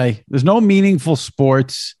 Okay, there's no meaningful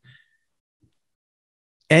sports,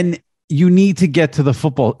 and you need to get to the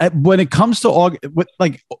football. When it comes to August,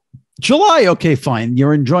 like July, okay, fine,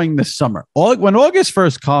 you're enjoying the summer. When August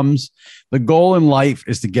first comes, the goal in life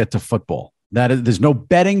is to get to football. That is, there's no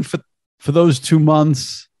betting for those 2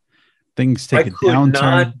 months. Things take a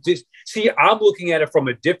downturn. See, I'm looking at it from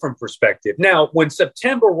a different perspective. Now, when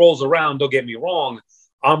September rolls around, don't get me wrong,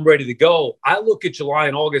 I'm ready to go. I look at July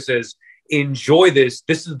and August as enjoy this.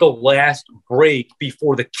 This is the last break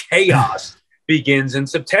before the chaos begins in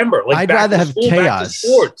September. Like, I'd rather have chaos.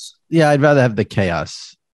 Sports. Yeah, I'd rather have the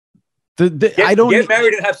chaos. I don't get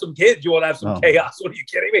married and have some kids. You want to have some chaos? What are you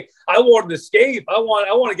kidding me? I want to escape. I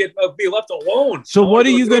want to be left alone. So what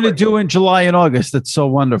are you going to do in July and August that's so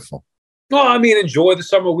wonderful? Well, I mean, enjoy the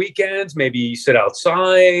summer weekends. Maybe sit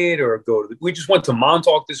outside or go to. We just went to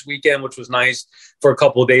Montauk this weekend, which was nice for a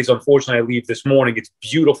couple of days. Unfortunately, I leave this morning. It's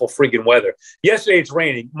beautiful friggin' weather. Yesterday it's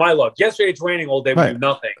raining. My luck. Yesterday it's raining all day. We do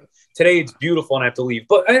nothing. Today it's beautiful and I have to leave.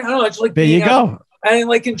 But I don't know. I just like there you go. I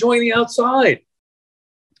like enjoying the outside.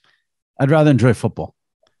 I'd rather enjoy football.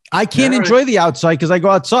 I can't enjoy the outside because I go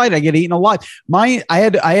outside. I get eaten alive. I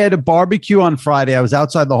had a barbecue on Friday. I was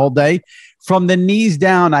outside the whole day. From the knees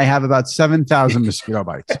down, I have about 7,000 mosquito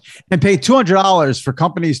bites, and paid $200 for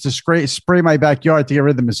companies to spray my backyard to get rid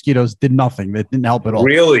of the mosquitoes. Did nothing. That didn't help at all.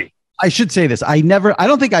 Really? I should say this. I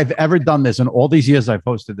don't think I've ever done this in all these years I've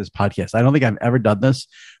hosted this podcast. I don't think I've ever done this.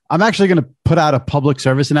 I'm actually going to put out a public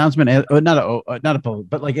service announcement. Not a public,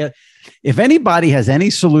 but like if anybody has any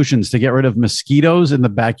solutions to get rid of mosquitoes in the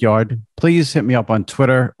backyard, please hit me up on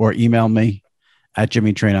Twitter or email me at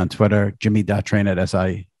Jimmy Train on Twitter,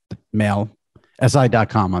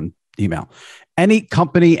 jimmy.train@si.com on email. Any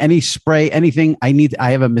company, any spray, anything I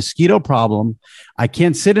have a mosquito problem. I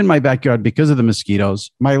can't sit in my backyard because of the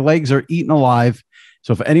mosquitoes. My legs are eaten alive.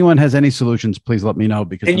 So if anyone has any solutions, please let me know.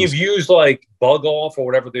 Because you've used like Bug Off or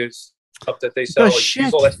whatever this stuff that they sell.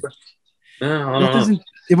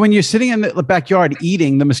 When you're sitting in the backyard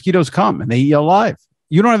eating, the mosquitoes come and they eat you alive.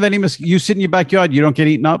 You don't have any you sit in your backyard, you don't get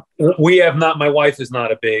eaten up? We have not. My wife is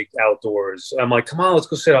not a big outdoors. I'm like, come on, let's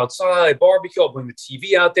go sit outside, barbecue. I'll bring the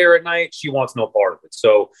TV out there at night. She wants no part of it.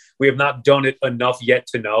 So we have not done it enough yet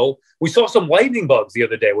to know. We saw some lightning bugs the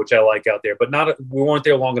other day, which I like out there, but we weren't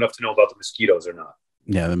there long enough to know about the mosquitoes or not.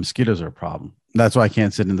 Yeah, the mosquitoes are a problem. That's why I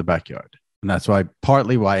can't sit in the backyard. And that's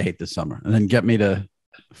partly why I hate the summer. And then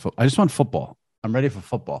I just want football. I'm ready for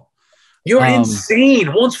football. You're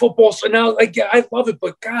insane. Once football, so now I love it,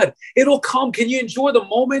 but God, it'll come. Can you enjoy the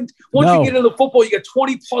moment? Once you get into the football, you get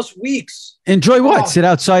 20 plus weeks. Enjoy what? Sit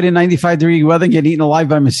outside in 95-degree weather and get eaten alive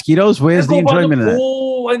by mosquitoes? Where's the enjoyment of that?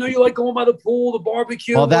 I know you like going by the pool, the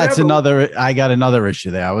barbecue. Well, that's I got another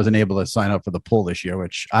issue there. I wasn't able to sign up for the pool this year,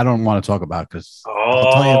 which I don't want to talk about because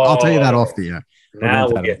I'll tell you that off the air. Now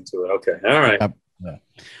we'll get into it. Okay. All right.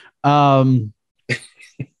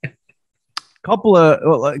 A couple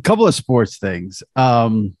of sports things.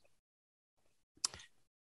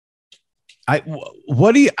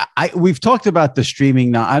 We've talked about the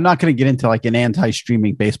streaming now. I'm not going to get into like an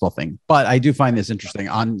anti-streaming baseball thing, but I do find this interesting.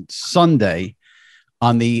 On Sunday,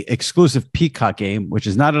 on the exclusive Peacock game, which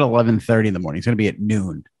is not at 11:30 in the morning, it's going to be at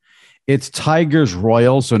noon. It's Tigers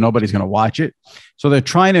Royals, so nobody's going to watch it. So they're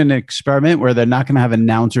trying an experiment where they're not going to have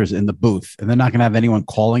announcers in the booth and they're not going to have anyone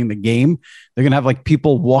calling the game. They're going to have like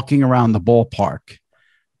people walking around the ballpark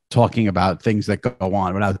talking about things that go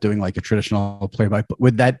on without doing like a traditional play-by-play.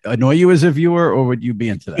 Would that annoy you as a viewer, or would you be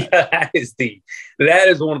into that? That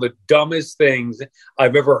is one of the dumbest things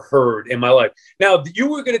I've ever heard in my life. Now, you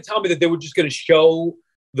were going to tell me that they were just going to show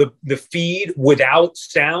the feed without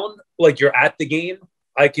sound, like you're at the game.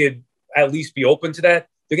 I could at least be open to that.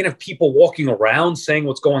 They're going to have people walking around saying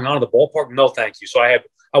what's going on in the ballpark. No, thank you. So I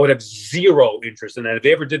would have zero interest in that. If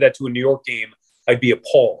they ever did that to a New York game, I'd be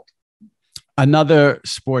appalled. Another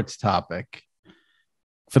sports topic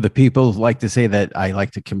for the people who like to say that I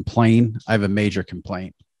like to complain. I have a major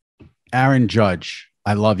complaint. Aaron Judge,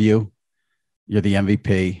 I love you. You're the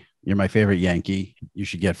MVP. You're my favorite Yankee. You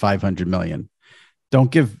should get $500 million.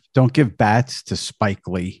 Don't give bats to Spike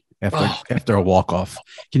Lee after a walk-off.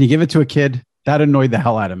 Can you give it to a kid? That annoyed the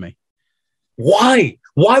hell out of me. Why?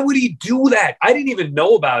 Why would he do that? I didn't even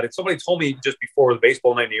know about it. Somebody told me just before the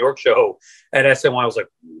Baseball Night New York show at SNY. I was like,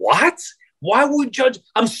 what? Why would Judge?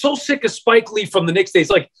 I'm so sick of Spike Lee from the Knicks days.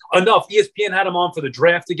 Like, enough. ESPN had him on for the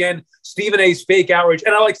draft again. Stephen A's fake outrage.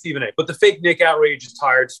 And I like Stephen A, but the fake Nick outrage is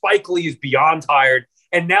tired. Spike Lee is beyond tired.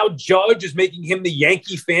 And now Judge is making him the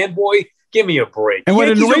Yankee fanboy. Give me a break. And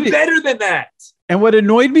Yankees are better than that. And what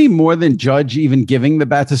annoyed me more than Judge even giving the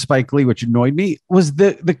bat to Spike Lee, which annoyed me, was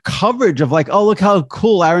the coverage of like, oh, look how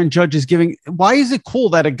cool Aaron Judge is giving. Why is it cool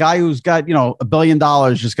that a guy who's got, $1 billion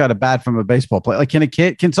just got a bat from a baseball player? Like,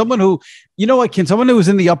 can someone who, can someone who's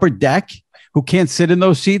in the upper deck who can't sit in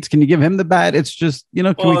those seats, can you give him the bat? It's just,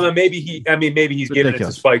 maybe he's giving it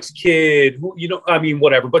to Spike's kid, who,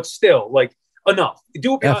 whatever, but still, like, enough.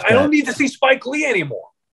 I don't need to see Spike Lee anymore.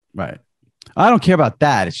 Right. I don't care about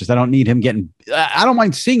that. It's just I don't need him I don't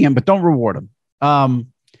mind seeing him, but don't reward him.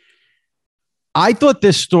 I thought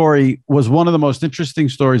this story was one of the most interesting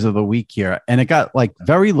stories of the week here, and it got like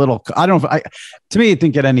very little. I don't know to me, it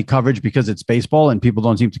didn't get any coverage because it's baseball and people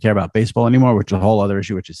don't seem to care about baseball anymore, which is a whole other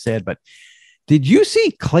issue, which is sad. But did you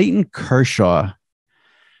see Clayton Kershaw?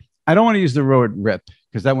 I don't want to use the word rip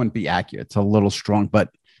because that wouldn't be accurate. It's a little strong, but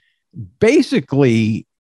basically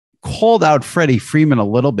called out Freddie Freeman a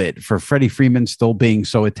little bit for Freddie Freeman still being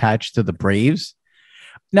so attached to the Braves.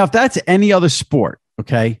 Now, if that's any other sport,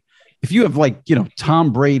 okay, if you have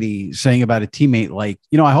Tom Brady saying about a teammate, like,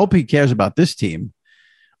 I hope he cares about this team,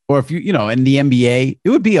 or if in the NBA, it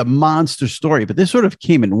would be a monster story, but this sort of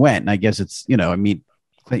came and went. And I guess it's,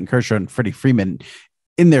 Clayton Kershaw and Freddie Freeman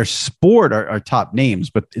in their sport are top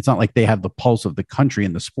names, but it's not like they have the pulse of the country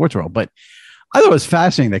in the sports world. But I thought it was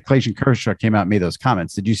fascinating that Clayton Kershaw came out and made those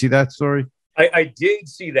comments. Did you see that story? I did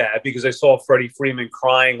see that because I saw Freddie Freeman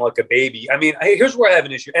crying like a baby. I mean, here's where I have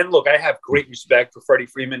an issue. And look, I have great respect for Freddie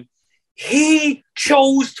Freeman. He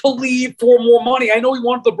chose to leave for more money. I know he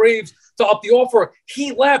wanted the Braves to up the offer.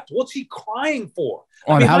 He left. What's he crying for?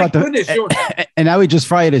 And now he just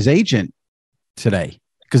fired his agent today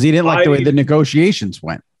because he didn't like the way the negotiations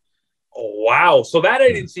went. Oh, wow. So that I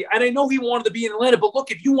didn't see. And I know he wanted to be in Atlanta, but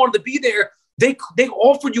look, if you wanted to be there, they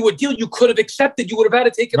offered you a deal you could have accepted. You would have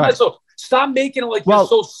had to take it. Right. So stop making it like you're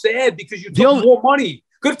so sad because you took more money.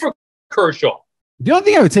 Good for Kershaw. The only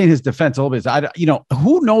thing I would say in his defense a little bit is,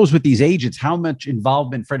 who knows with these agents how much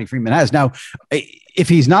involvement Freddie Freeman has. Now, if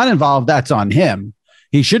he's not involved, that's on him.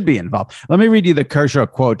 He should be involved. Let me read you the Kershaw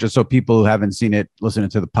quote just so people who haven't seen it listening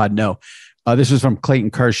to the pod know. This was from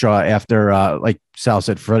Clayton Kershaw after, like Sal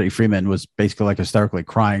said, Freddie Freeman was basically like hysterically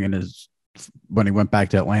crying when he went back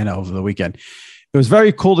to Atlanta over the weekend. It was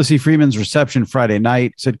very cool to see Freeman's reception Friday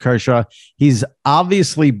night, said Kershaw. He's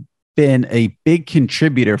obviously been a big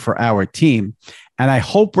contributor for our team, and I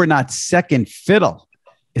hope we're not second fiddle.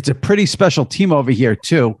 It's a pretty special team over here,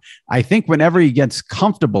 too. I think whenever he gets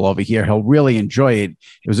comfortable over here, he'll really enjoy it.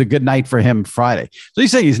 It was a good night for him Friday. So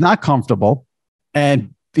he's saying he's not comfortable,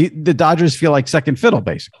 and the Dodgers feel like second fiddle,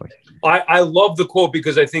 basically. I love the quote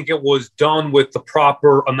because I think it was done with the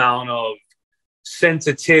proper amount of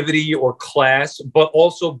sensitivity or class, but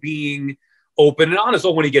also being open and honest.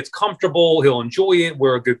 So when he gets comfortable, he'll enjoy it.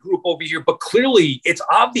 We're a good group over here. But clearly, it's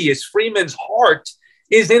obvious Freeman's heart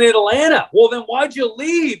is in Atlanta. Well, then why'd you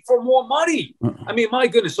leave for more money? I mean, my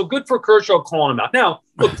goodness. So good for Kershaw calling him out. Now,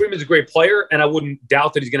 look, Freeman's a great player, and I wouldn't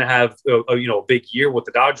doubt that he's going to have a big year with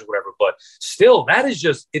the Dodgers or whatever. But still, that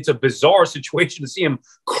is it's a bizarre situation to see him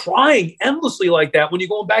crying endlessly like that when you're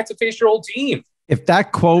going back to face your old team. If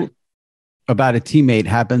that quote about a teammate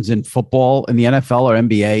happens in football, in the NFL or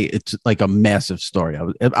NBA, it's like a massive story.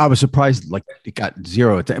 I was surprised, like it got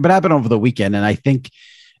zero, but it happened over the weekend, and I think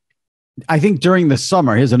during the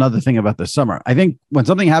summer, here's another thing about the summer. I think when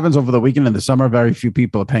something happens over the weekend in the summer, very few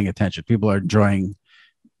people are paying attention. People are enjoying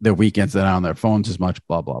their weekends. They're not on their phones as much,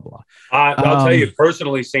 blah, blah, blah. I'll tell you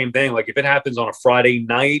personally, same thing. Like if it happens on a Friday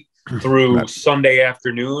night through Sunday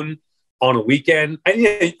afternoon on a weekend, and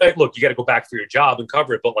look, you got to go back for your job and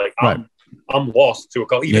cover it. But like I'm lost to a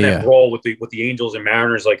call. Even that brawl with the Angels and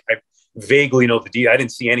Mariners, like I vaguely know the deal. I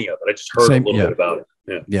didn't see any of it. I just heard a little bit about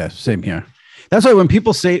it. Yeah, same here. That's why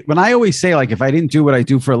when I always say, like, if I didn't do what I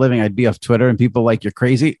do for a living, I'd be off Twitter and people like, you're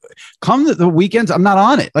crazy. Come the weekends, I'm not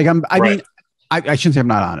on it. Like I shouldn't say I'm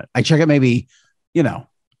not on it. I check it maybe,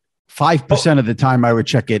 5% of the time I would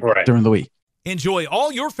check it during the week. Enjoy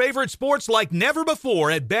all your favorite sports like never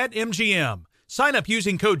before at BetMGM. Sign up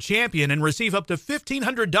using code CHAMPION and receive up to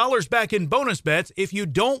 $1,500 back in bonus bets if you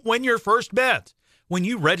don't win your first bet. When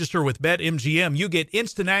you register with BetMGM, you get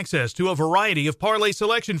instant access to a variety of parlay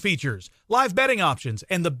selection features, live betting options,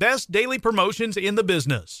 and the best daily promotions in the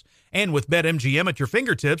business. And with BetMGM at your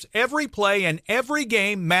fingertips, every play and every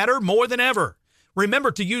game matter more than ever.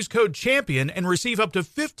 Remember to use code CHAMPION and receive up to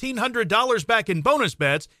 $1,500 back in bonus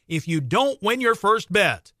bets if you don't win your first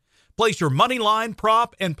bet. Place your money line,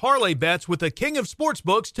 prop, and parlay bets with the king of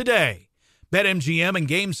sportsbooks today. BetMGM and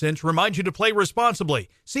GameSense remind you to play responsibly.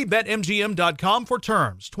 See BetMGM.com for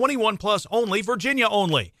terms. 21 plus only, Virginia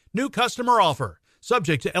only. New customer offer.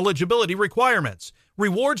 Subject to eligibility requirements.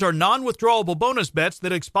 Rewards are non-withdrawable bonus bets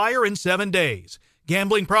that expire in 7 days.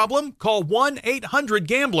 Gambling problem? Call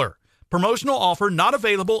 1-800-GAMBLER. Promotional offer not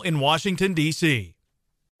available in Washington, D.C.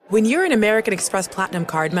 When you're an American Express Platinum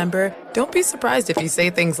card member, don't be surprised if you say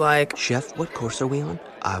things like, "Chef, what course are we on?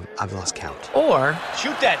 I've lost count." Or,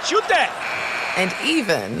 Shoot that! And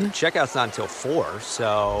even, Checkout's not until 4,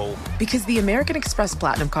 so... Because the American Express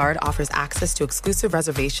Platinum Card offers access to exclusive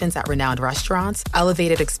reservations at renowned restaurants,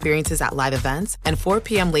 elevated experiences at live events, and 4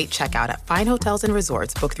 p.m. late checkout at fine hotels and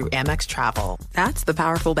resorts booked through Amex Travel. That's the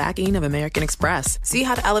powerful backing of American Express. See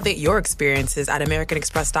how to elevate your experiences at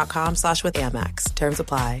americanexpress.com/withAmex. Terms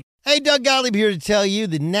apply. Hey, Doug Gottlieb here to tell you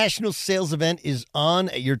the national sales event is on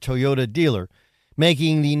at your Toyota dealer,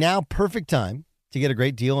 making the now perfect time to get a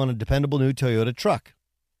great deal on a dependable new Toyota truck,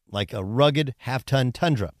 like a rugged half-ton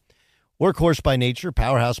Tundra. Workhorse by nature,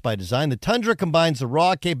 powerhouse by design, the Tundra combines the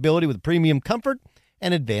raw capability with premium comfort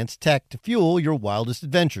and advanced tech to fuel your wildest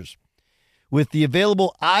adventures. With the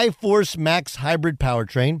available iForce Max hybrid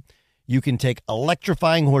powertrain, you can take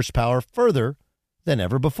electrifying horsepower further than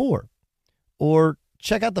ever before. Or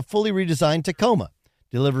check out the fully redesigned Tacoma.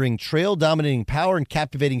 Delivering trail-dominating power and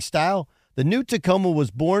captivating style, the new Tacoma was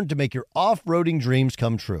born to make your off-roading dreams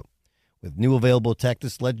come true. With new available tech,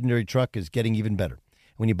 this legendary truck is getting even better.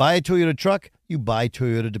 When you buy a Toyota truck, you buy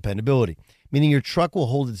Toyota dependability, meaning your truck will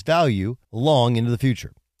hold its value long into the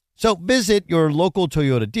future. So visit your local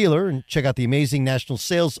Toyota dealer and check out the amazing national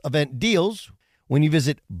sales event deals when you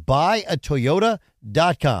visit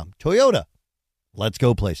buyatoyota.com. Toyota, let's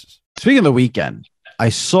go places. Speaking of the weekend, I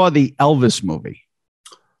saw the Elvis movie.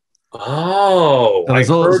 Oh, I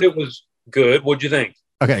heard it was good. What'd you think?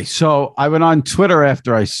 Okay, so I went on Twitter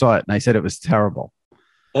after I saw it, and I said it was terrible.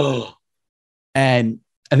 Oh, and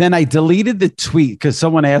then I deleted the tweet because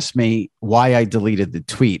someone asked me why I deleted the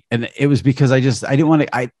tweet, and it was because I didn't want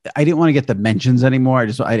to. I didn't want to get the mentions anymore. I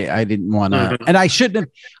didn't want to, and I shouldn't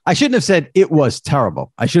have said it was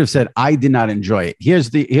terrible. I should have said I did not enjoy it.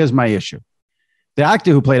 Here's my issue. The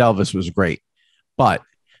actor who played Elvis was great, but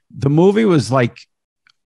the movie was like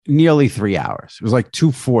nearly 3 hours. It was like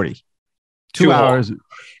 2:40, 2 hours.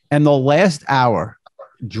 And the last hour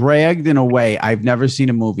dragged in a way I've never seen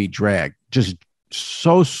a movie drag. Just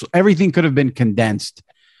so everything could have been condensed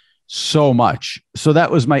so much. So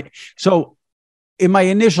that was so in my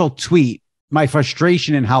initial tweet, my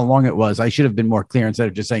frustration in how long it was, I should have been more clear instead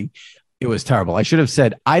of just saying it was terrible. I should have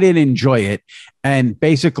said I didn't enjoy it. And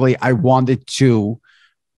basically I wanted to,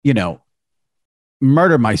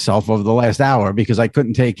 murder myself over the last hour because I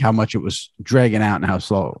couldn't take how much it was dragging out and how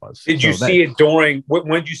slow it was. Did you see it during, when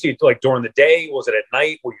did you see it? Like during the day? Was it at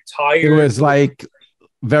night? Were you tired? It was like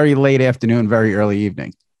very late afternoon, very early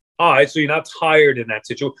evening. All right. So you're not tired in that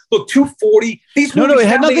situation. Look, 2:40. No, it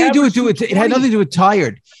had nothing to do with it. Had nothing to do with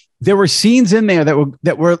tired. There were scenes in there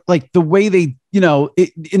that were like the way they,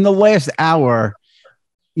 in the last hour,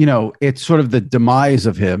 it's sort of the demise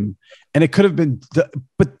of him. And it could have been,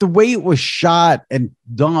 but the way it was shot and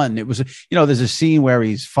done, it was, there's a scene where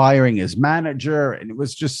he's firing his manager and it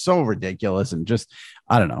was just so ridiculous and just,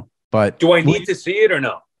 I don't know. But do I need to see it or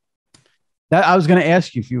no? That I was going to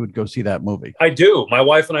ask you if you would go see that movie. I do. My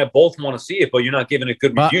wife and I both want to see it, but you're not giving it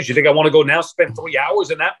good reviews. You think I want to go now spend 3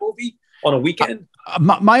 hours in that movie on a weekend?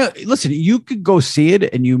 Listen, you could go see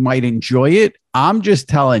it and you might enjoy it. I'm just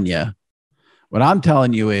telling you, what I'm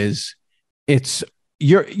telling you is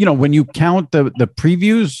when you count the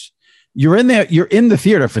previews, you're in the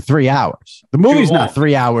theater for 3 hours. The movie's not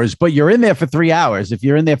 3 hours, but you're in there for 3 hours if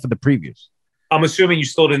you're in there for the previews. I'm assuming you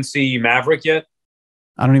still didn't see Maverick yet?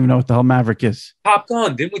 I don't even know what the hell Maverick is. Top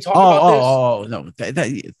Gun. Didn't we talk about this?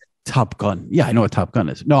 No. Top Gun. Yeah, I know what Top Gun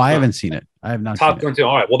is. No, I haven't seen it. I have not Top Gun too.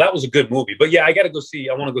 All right. Well, that was a good movie. But yeah, I want to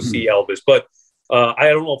go see Elvis. But I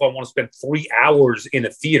don't know if I want to spend 3 hours in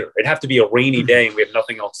a theater. It'd have to be a rainy day and we have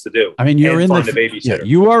nothing else to do. I mean, you're in the babysitter. Yeah,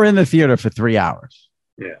 you are in the theater for 3 hours.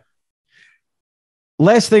 Yeah.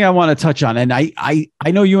 Last thing I want to touch on, and I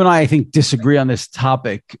know you and I think disagree on this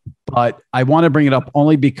topic, but I want to bring it up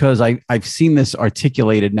only because I've seen this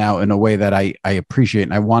articulated now in a way that I appreciate,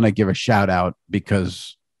 and I want to give a shout out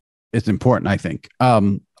because it's important, I think.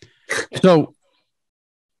 So,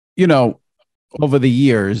 over the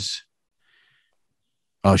years,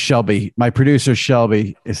 Oh, Shelby, my producer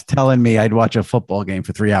Shelby is telling me I'd watch a football game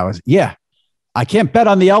for 3 hours. Yeah. I can't bet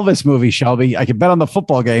on the Elvis movie, Shelby. I can bet on the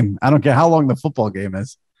football game. I don't care how long the football game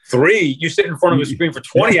is. 3, you sit in front of a screen for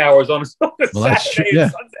 20 hours on a Saturday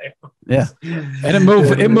and Sunday. Yeah.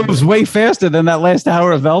 And it moves way faster than that last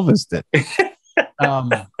hour of Elvis did.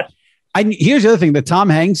 Here's the other thing. The Tom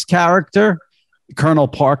Hanks character, Colonel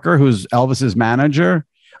Parker, who's Elvis's manager,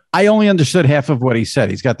 I only understood half of what he said.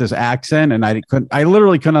 He's got this accent, and I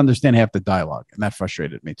literally couldn't understand half the dialogue, and that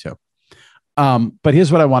frustrated me too. But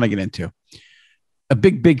here's what I want to get into. A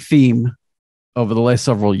big theme over the last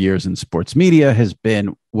several years in sports media has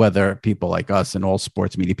been whether people like us and all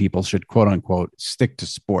sports media people should, quote unquote, stick to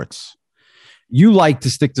sports. You like to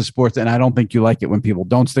stick to sports, and I don't think you like it when people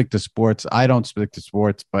don't stick to sports. I don't stick to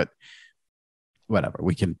sports, but whatever,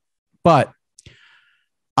 we can. But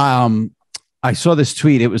I saw this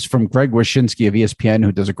tweet. It was from Greg Wyshynski of ESPN,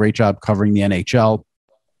 who does a great job covering the NHL.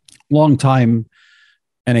 Longtime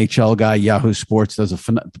NHL guy, Yahoo Sports, does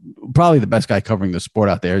probably the best guy covering the sport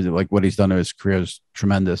out there. Like what he's done in his career is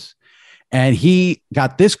tremendous. And he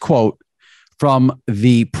got this quote from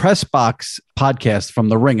the Press Box podcast from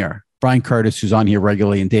The Ringer, Brian Curtis, who's on here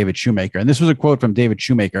regularly, and David Shoemaker. And this was a quote from David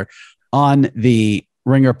Shoemaker on the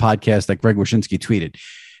Ringer podcast that Greg Wyshynski tweeted.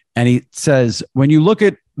 And he says, when you look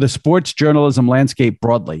at the sports journalism landscape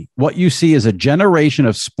broadly, what you see is a generation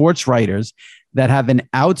of sports writers that have an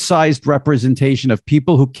outsized representation of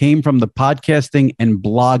people who came from the podcasting and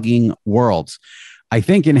blogging worlds. I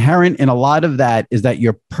think inherent in a lot of that is that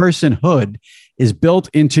your personhood is built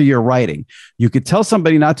into your writing. You could tell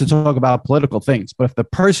somebody not to talk about political things, but if the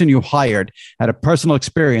person you hired had a personal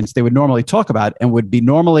experience they would normally talk about and would be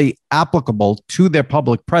normally applicable to their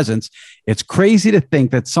public presence, it's crazy to think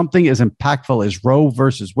that something as impactful as Roe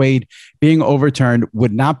versus Wade being overturned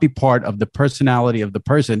would not be part of the personality of the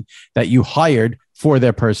person that you hired for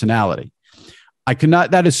their personality. I could not,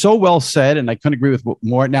 that is so well said, and I couldn't agree with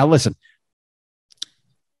more. Now, listen.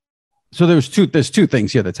 So there's two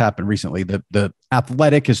things here that's happened recently. The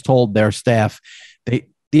Athletic has told their staff,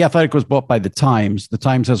 the Athletic was bought by the Times. The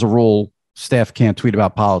Times has a rule, staff can't tweet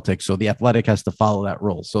about politics. So the Athletic has to follow that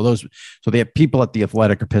rule. So they have people at the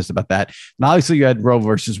Athletic are pissed about that. And obviously you had Roe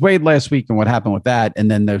versus Wade last week and what happened with that.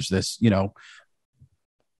 And then there's this,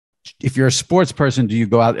 if you're a sports person, do you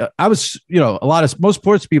go out? I was, most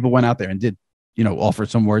sports people went out there and did, offer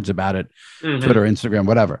some words about it, Twitter, Instagram,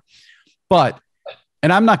 whatever.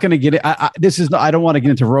 And I'm not going to get it. I don't want to get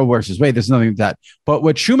into Roe versus Wade. There's nothing like that. But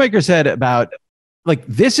what Shoemaker said about,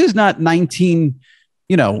 this is not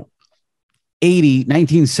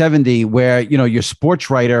 1970, where, your sports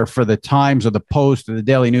writer for the Times or the Post or the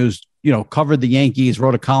Daily News, covered the Yankees,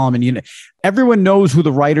 wrote a column, and everyone knows who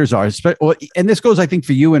the writers are. And this goes, I think,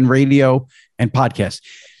 for you in radio and podcasts.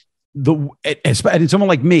 And someone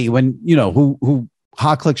like me, when, who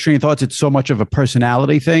hot clicks train of thoughts, it's so much of a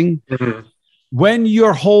personality thing. Mm-hmm. When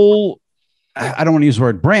your whole, I don't want to use the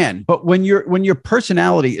word brand, but when your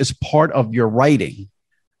personality is part of your writing,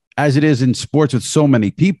 as it is in sports with so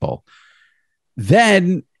many people,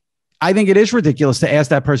 then I think it is ridiculous to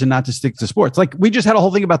ask that person not to stick to sports. Like we just had a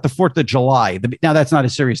whole thing about the 4th of July. Now that's not a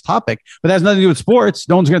serious topic, but that has nothing to do with sports.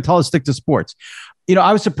 No one's going to tell us to stick to sports.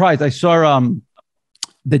 I was surprised. I saw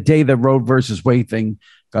the day the Roe versus Wade thing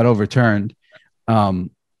got overturned.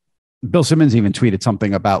 Bill Simmons even tweeted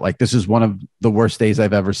something about this is one of the worst days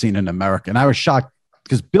I've ever seen in America. And I was shocked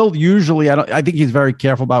because Bill usually, I think he's very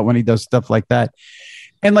careful about when he does stuff like that.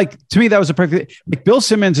 And to me, that was a perfect, Bill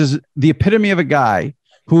Simmons is the epitome of a guy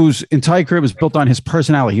whose entire career was built on his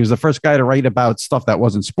personality. He was the first guy to write about stuff that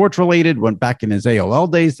wasn't sports related, went back in his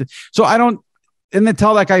AOL days. So and then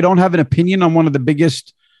tell that guy I don't have an opinion on one of the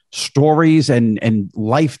biggest stories and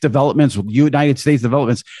life developments, United States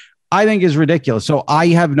developments, I think is ridiculous. So I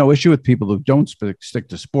have no issue with people who don't stick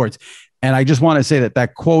to sports. And I just want to say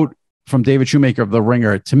that quote from David Shoemaker of The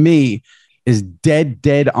Ringer, to me, is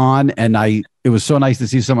dead on. And it was so nice to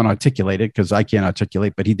see someone articulate it, because I can't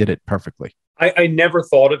articulate, but he did it perfectly. I never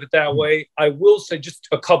thought of it that way. I will say just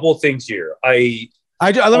a couple of things here. Let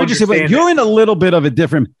me just say, you're in a little bit of a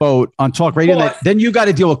different boat on talk radio. Then you got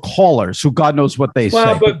to deal with callers who God knows what they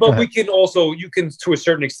say. But we can also, you can to a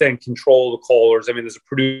certain extent control the callers. I mean, there's a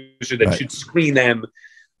producer that should screen them.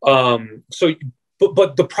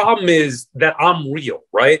 But the problem is that I'm real,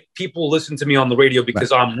 right? People listen to me on the radio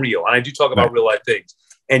because I'm real. And I do talk about real life things.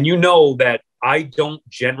 And you know that I don't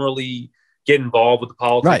generally get involved with the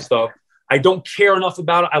politics stuff. I don't care enough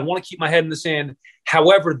about it. I want to keep my head in the sand.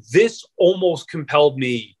 However, this almost compelled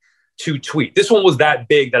me to tweet. This one was that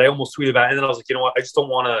big that I almost tweeted about it. And then I was like, you know what? I just don't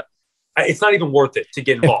want to it's not even worth it to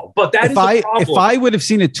get involved. But that is the problem. If I would have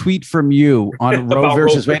seen a tweet from you on Roe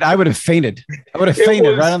versus Wade, I would have fainted. I would have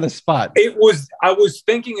fainted right on the spot. I was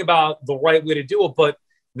thinking about the right way to do it, but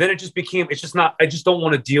then it just became, it's just not, I just don't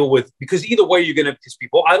want to deal with, because either way you're going to piss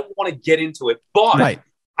people. I don't want to get into it. But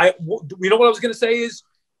you know what I was going to say is,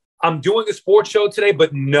 I'm doing a sports show today,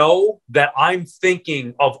 but know that I'm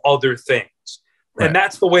thinking of other things. Right. And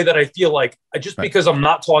that's the way that I feel like, just because I'm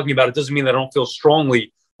not talking about it doesn't mean that I don't feel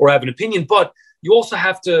strongly or have an opinion. But you also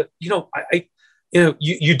have to, you don't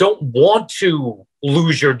want to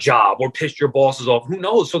lose your job or piss your bosses off. Who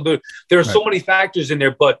knows? So there are so many factors in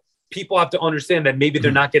there, but people have to understand that maybe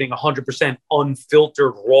they're not getting 100%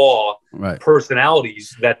 unfiltered, raw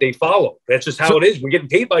personalities that they follow. That's just how it is. We're getting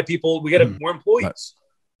paid by people. We're employees.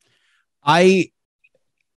 I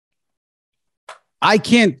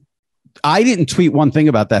didn't tweet one thing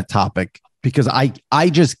about that topic because I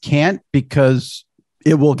just can't, because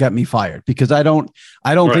it will get me fired, because I don't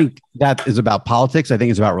think that is about politics. I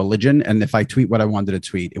think it's about religion. And if I tweet what I wanted to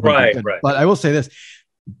tweet, it won't be good. But I will say this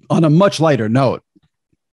on a much lighter note.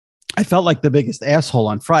 I felt like the biggest asshole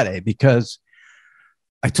on Friday because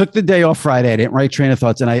I took the day off Friday. I didn't write train of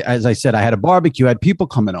thoughts. And as I said, I had a barbecue, I had people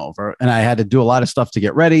coming over, and I had to do a lot of stuff to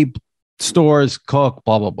get ready, stores, cook,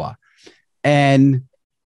 blah, blah, blah. And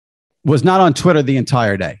was not on Twitter the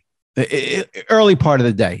entire day, early part of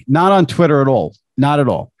the day, not on Twitter at all, not at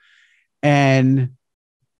all. And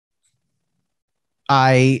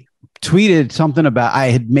I tweeted something about, I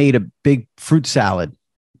had made a big fruit salad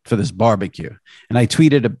for this barbecue. And I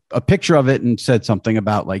tweeted a picture of it and said something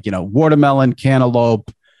about watermelon,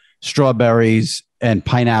 cantaloupe, strawberries, and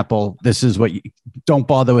pineapple. This is what don't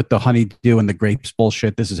bother with the honeydew and the grapes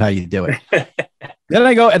bullshit. This is how you do it. Then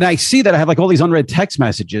I go and I see that I have all these unread text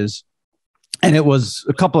messages. And it was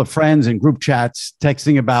a couple of friends in group chats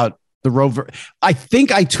texting about the Rover. I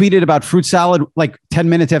think I tweeted about fruit salad 10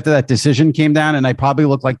 minutes after that decision came down, and I probably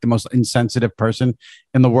looked like the most insensitive person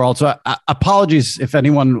in the world. So apologies if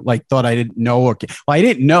anyone thought I didn't know, I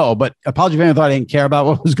didn't know, but apologies if anyone thought I didn't care about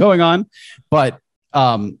what was going on. But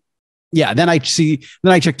then I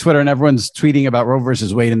check Twitter and everyone's tweeting about Roe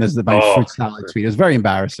versus Wade, and there's my fruit salad tweet. It was very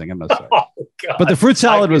embarrassing, I must say. But the fruit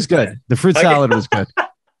salad was good. The fruit salad was good.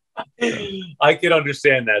 I can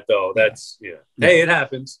understand that, though. That's Hey, it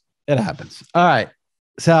happens. It happens. All right,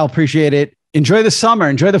 Sal, appreciate it. Enjoy the summer.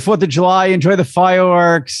 Enjoy the 4th of July. Enjoy the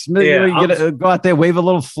fireworks. Go out there, wave a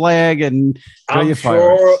little flag, and enjoy your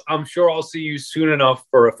fireworks. I'm sure I'll see you soon enough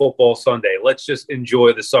for a football Sunday. Let's just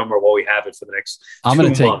enjoy the summer while we have it for the next 2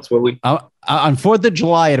 months. Will we? On 4th of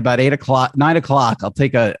July at about 9 o'clock, I'll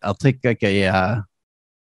take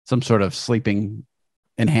some sort of sleeping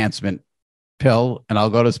enhancement pill, and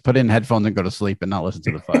I'll go to put in headphones and go to sleep and not listen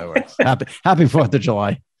to the fireworks. Happy 4th of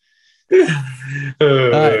July. All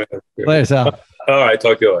right. Later, Sal. All right,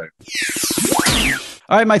 talk to you later.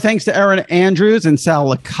 All right, my thanks to Erin Andrews and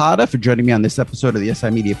Sal Licata for joining me on this episode of the SI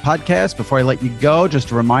Media Podcast. Before I let you go,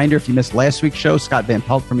 just a reminder, if you missed last week's show, Scott Van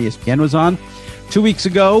Pelt from ESPN was on. 2 weeks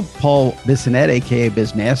ago, Paul Bissonnette, a.k.a.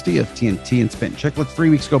 Biz Nasty of TNT and Spit and Chicklets. 3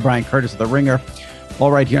 weeks ago, Brian Curtis of The Ringer.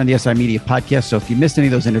 All right here on the SI Media Podcast. So if you missed any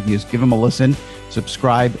of those interviews, give them a listen.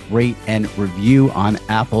 Subscribe, rate, and review on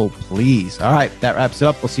Apple, please. All right, that wraps it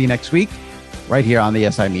up. We'll see you next week right here on the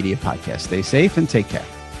SI Media Podcast. Stay safe and take care.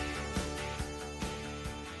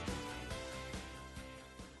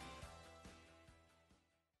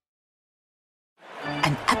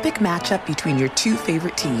 An epic matchup between your two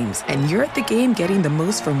favorite teams, and you're at the game getting the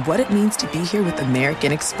most from what it means to be here with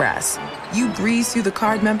American Express. You breeze through the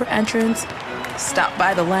card member entrance, stop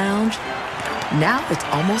by the lounge. Now it's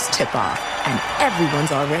almost tip-off, and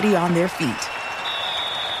everyone's already on their feet.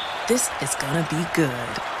 This is gonna be good.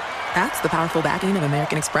 That's the powerful backing of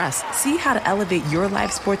American Express. See how to elevate your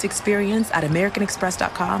live sports experience at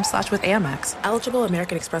americanexpress.com/withAmex. Eligible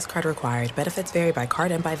American Express card required. Benefits vary by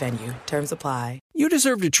card and by venue. Terms apply. You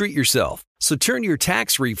deserve to treat yourself. So turn your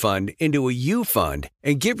tax refund into a U fund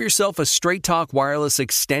and give yourself a Straight Talk Wireless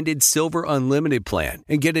Extended Silver Unlimited plan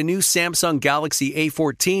and get a new Samsung Galaxy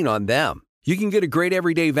A14 on them. You can get a great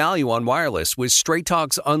everyday value on wireless with Straight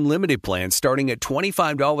Talk's unlimited plan starting at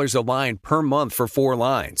 $25 a line per month for 4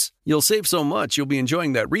 lines. You'll save so much you'll be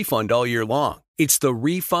enjoying that refund all year long. It's the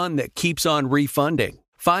refund that keeps on refunding.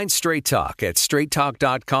 Find Straight Talk at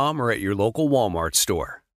straighttalk.com or at your local Walmart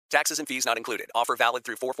store. Taxes and fees not included. Offer valid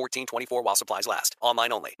through 4/14/24 while supplies last.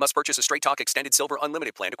 Online only. Must purchase a Straight Talk Extended Silver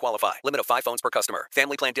Unlimited plan to qualify. Limit of 5 phones per customer.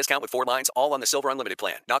 Family plan discount with 4 lines, all on the Silver Unlimited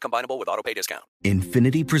plan. Not combinable with autopay discount.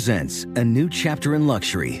 Infiniti presents a new chapter in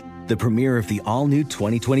luxury. The premiere of the all-new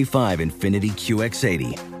 2025 Infiniti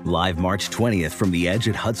QX80. Live March 20th from the Edge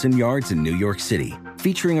at Hudson Yards in New York City.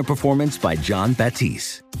 featuring a performance by John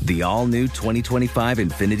Batiste. The all-new 2025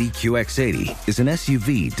 Infiniti QX80 is an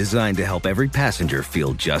SUV designed to help every passenger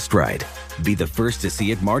feel just right. Be the first to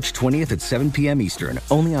see it March 20th at 7 p.m. Eastern,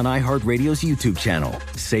 only on iHeartRadio's YouTube channel.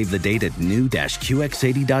 Save the date at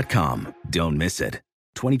new-QX80.com. Don't miss it.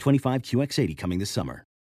 2025 QX80 coming this summer.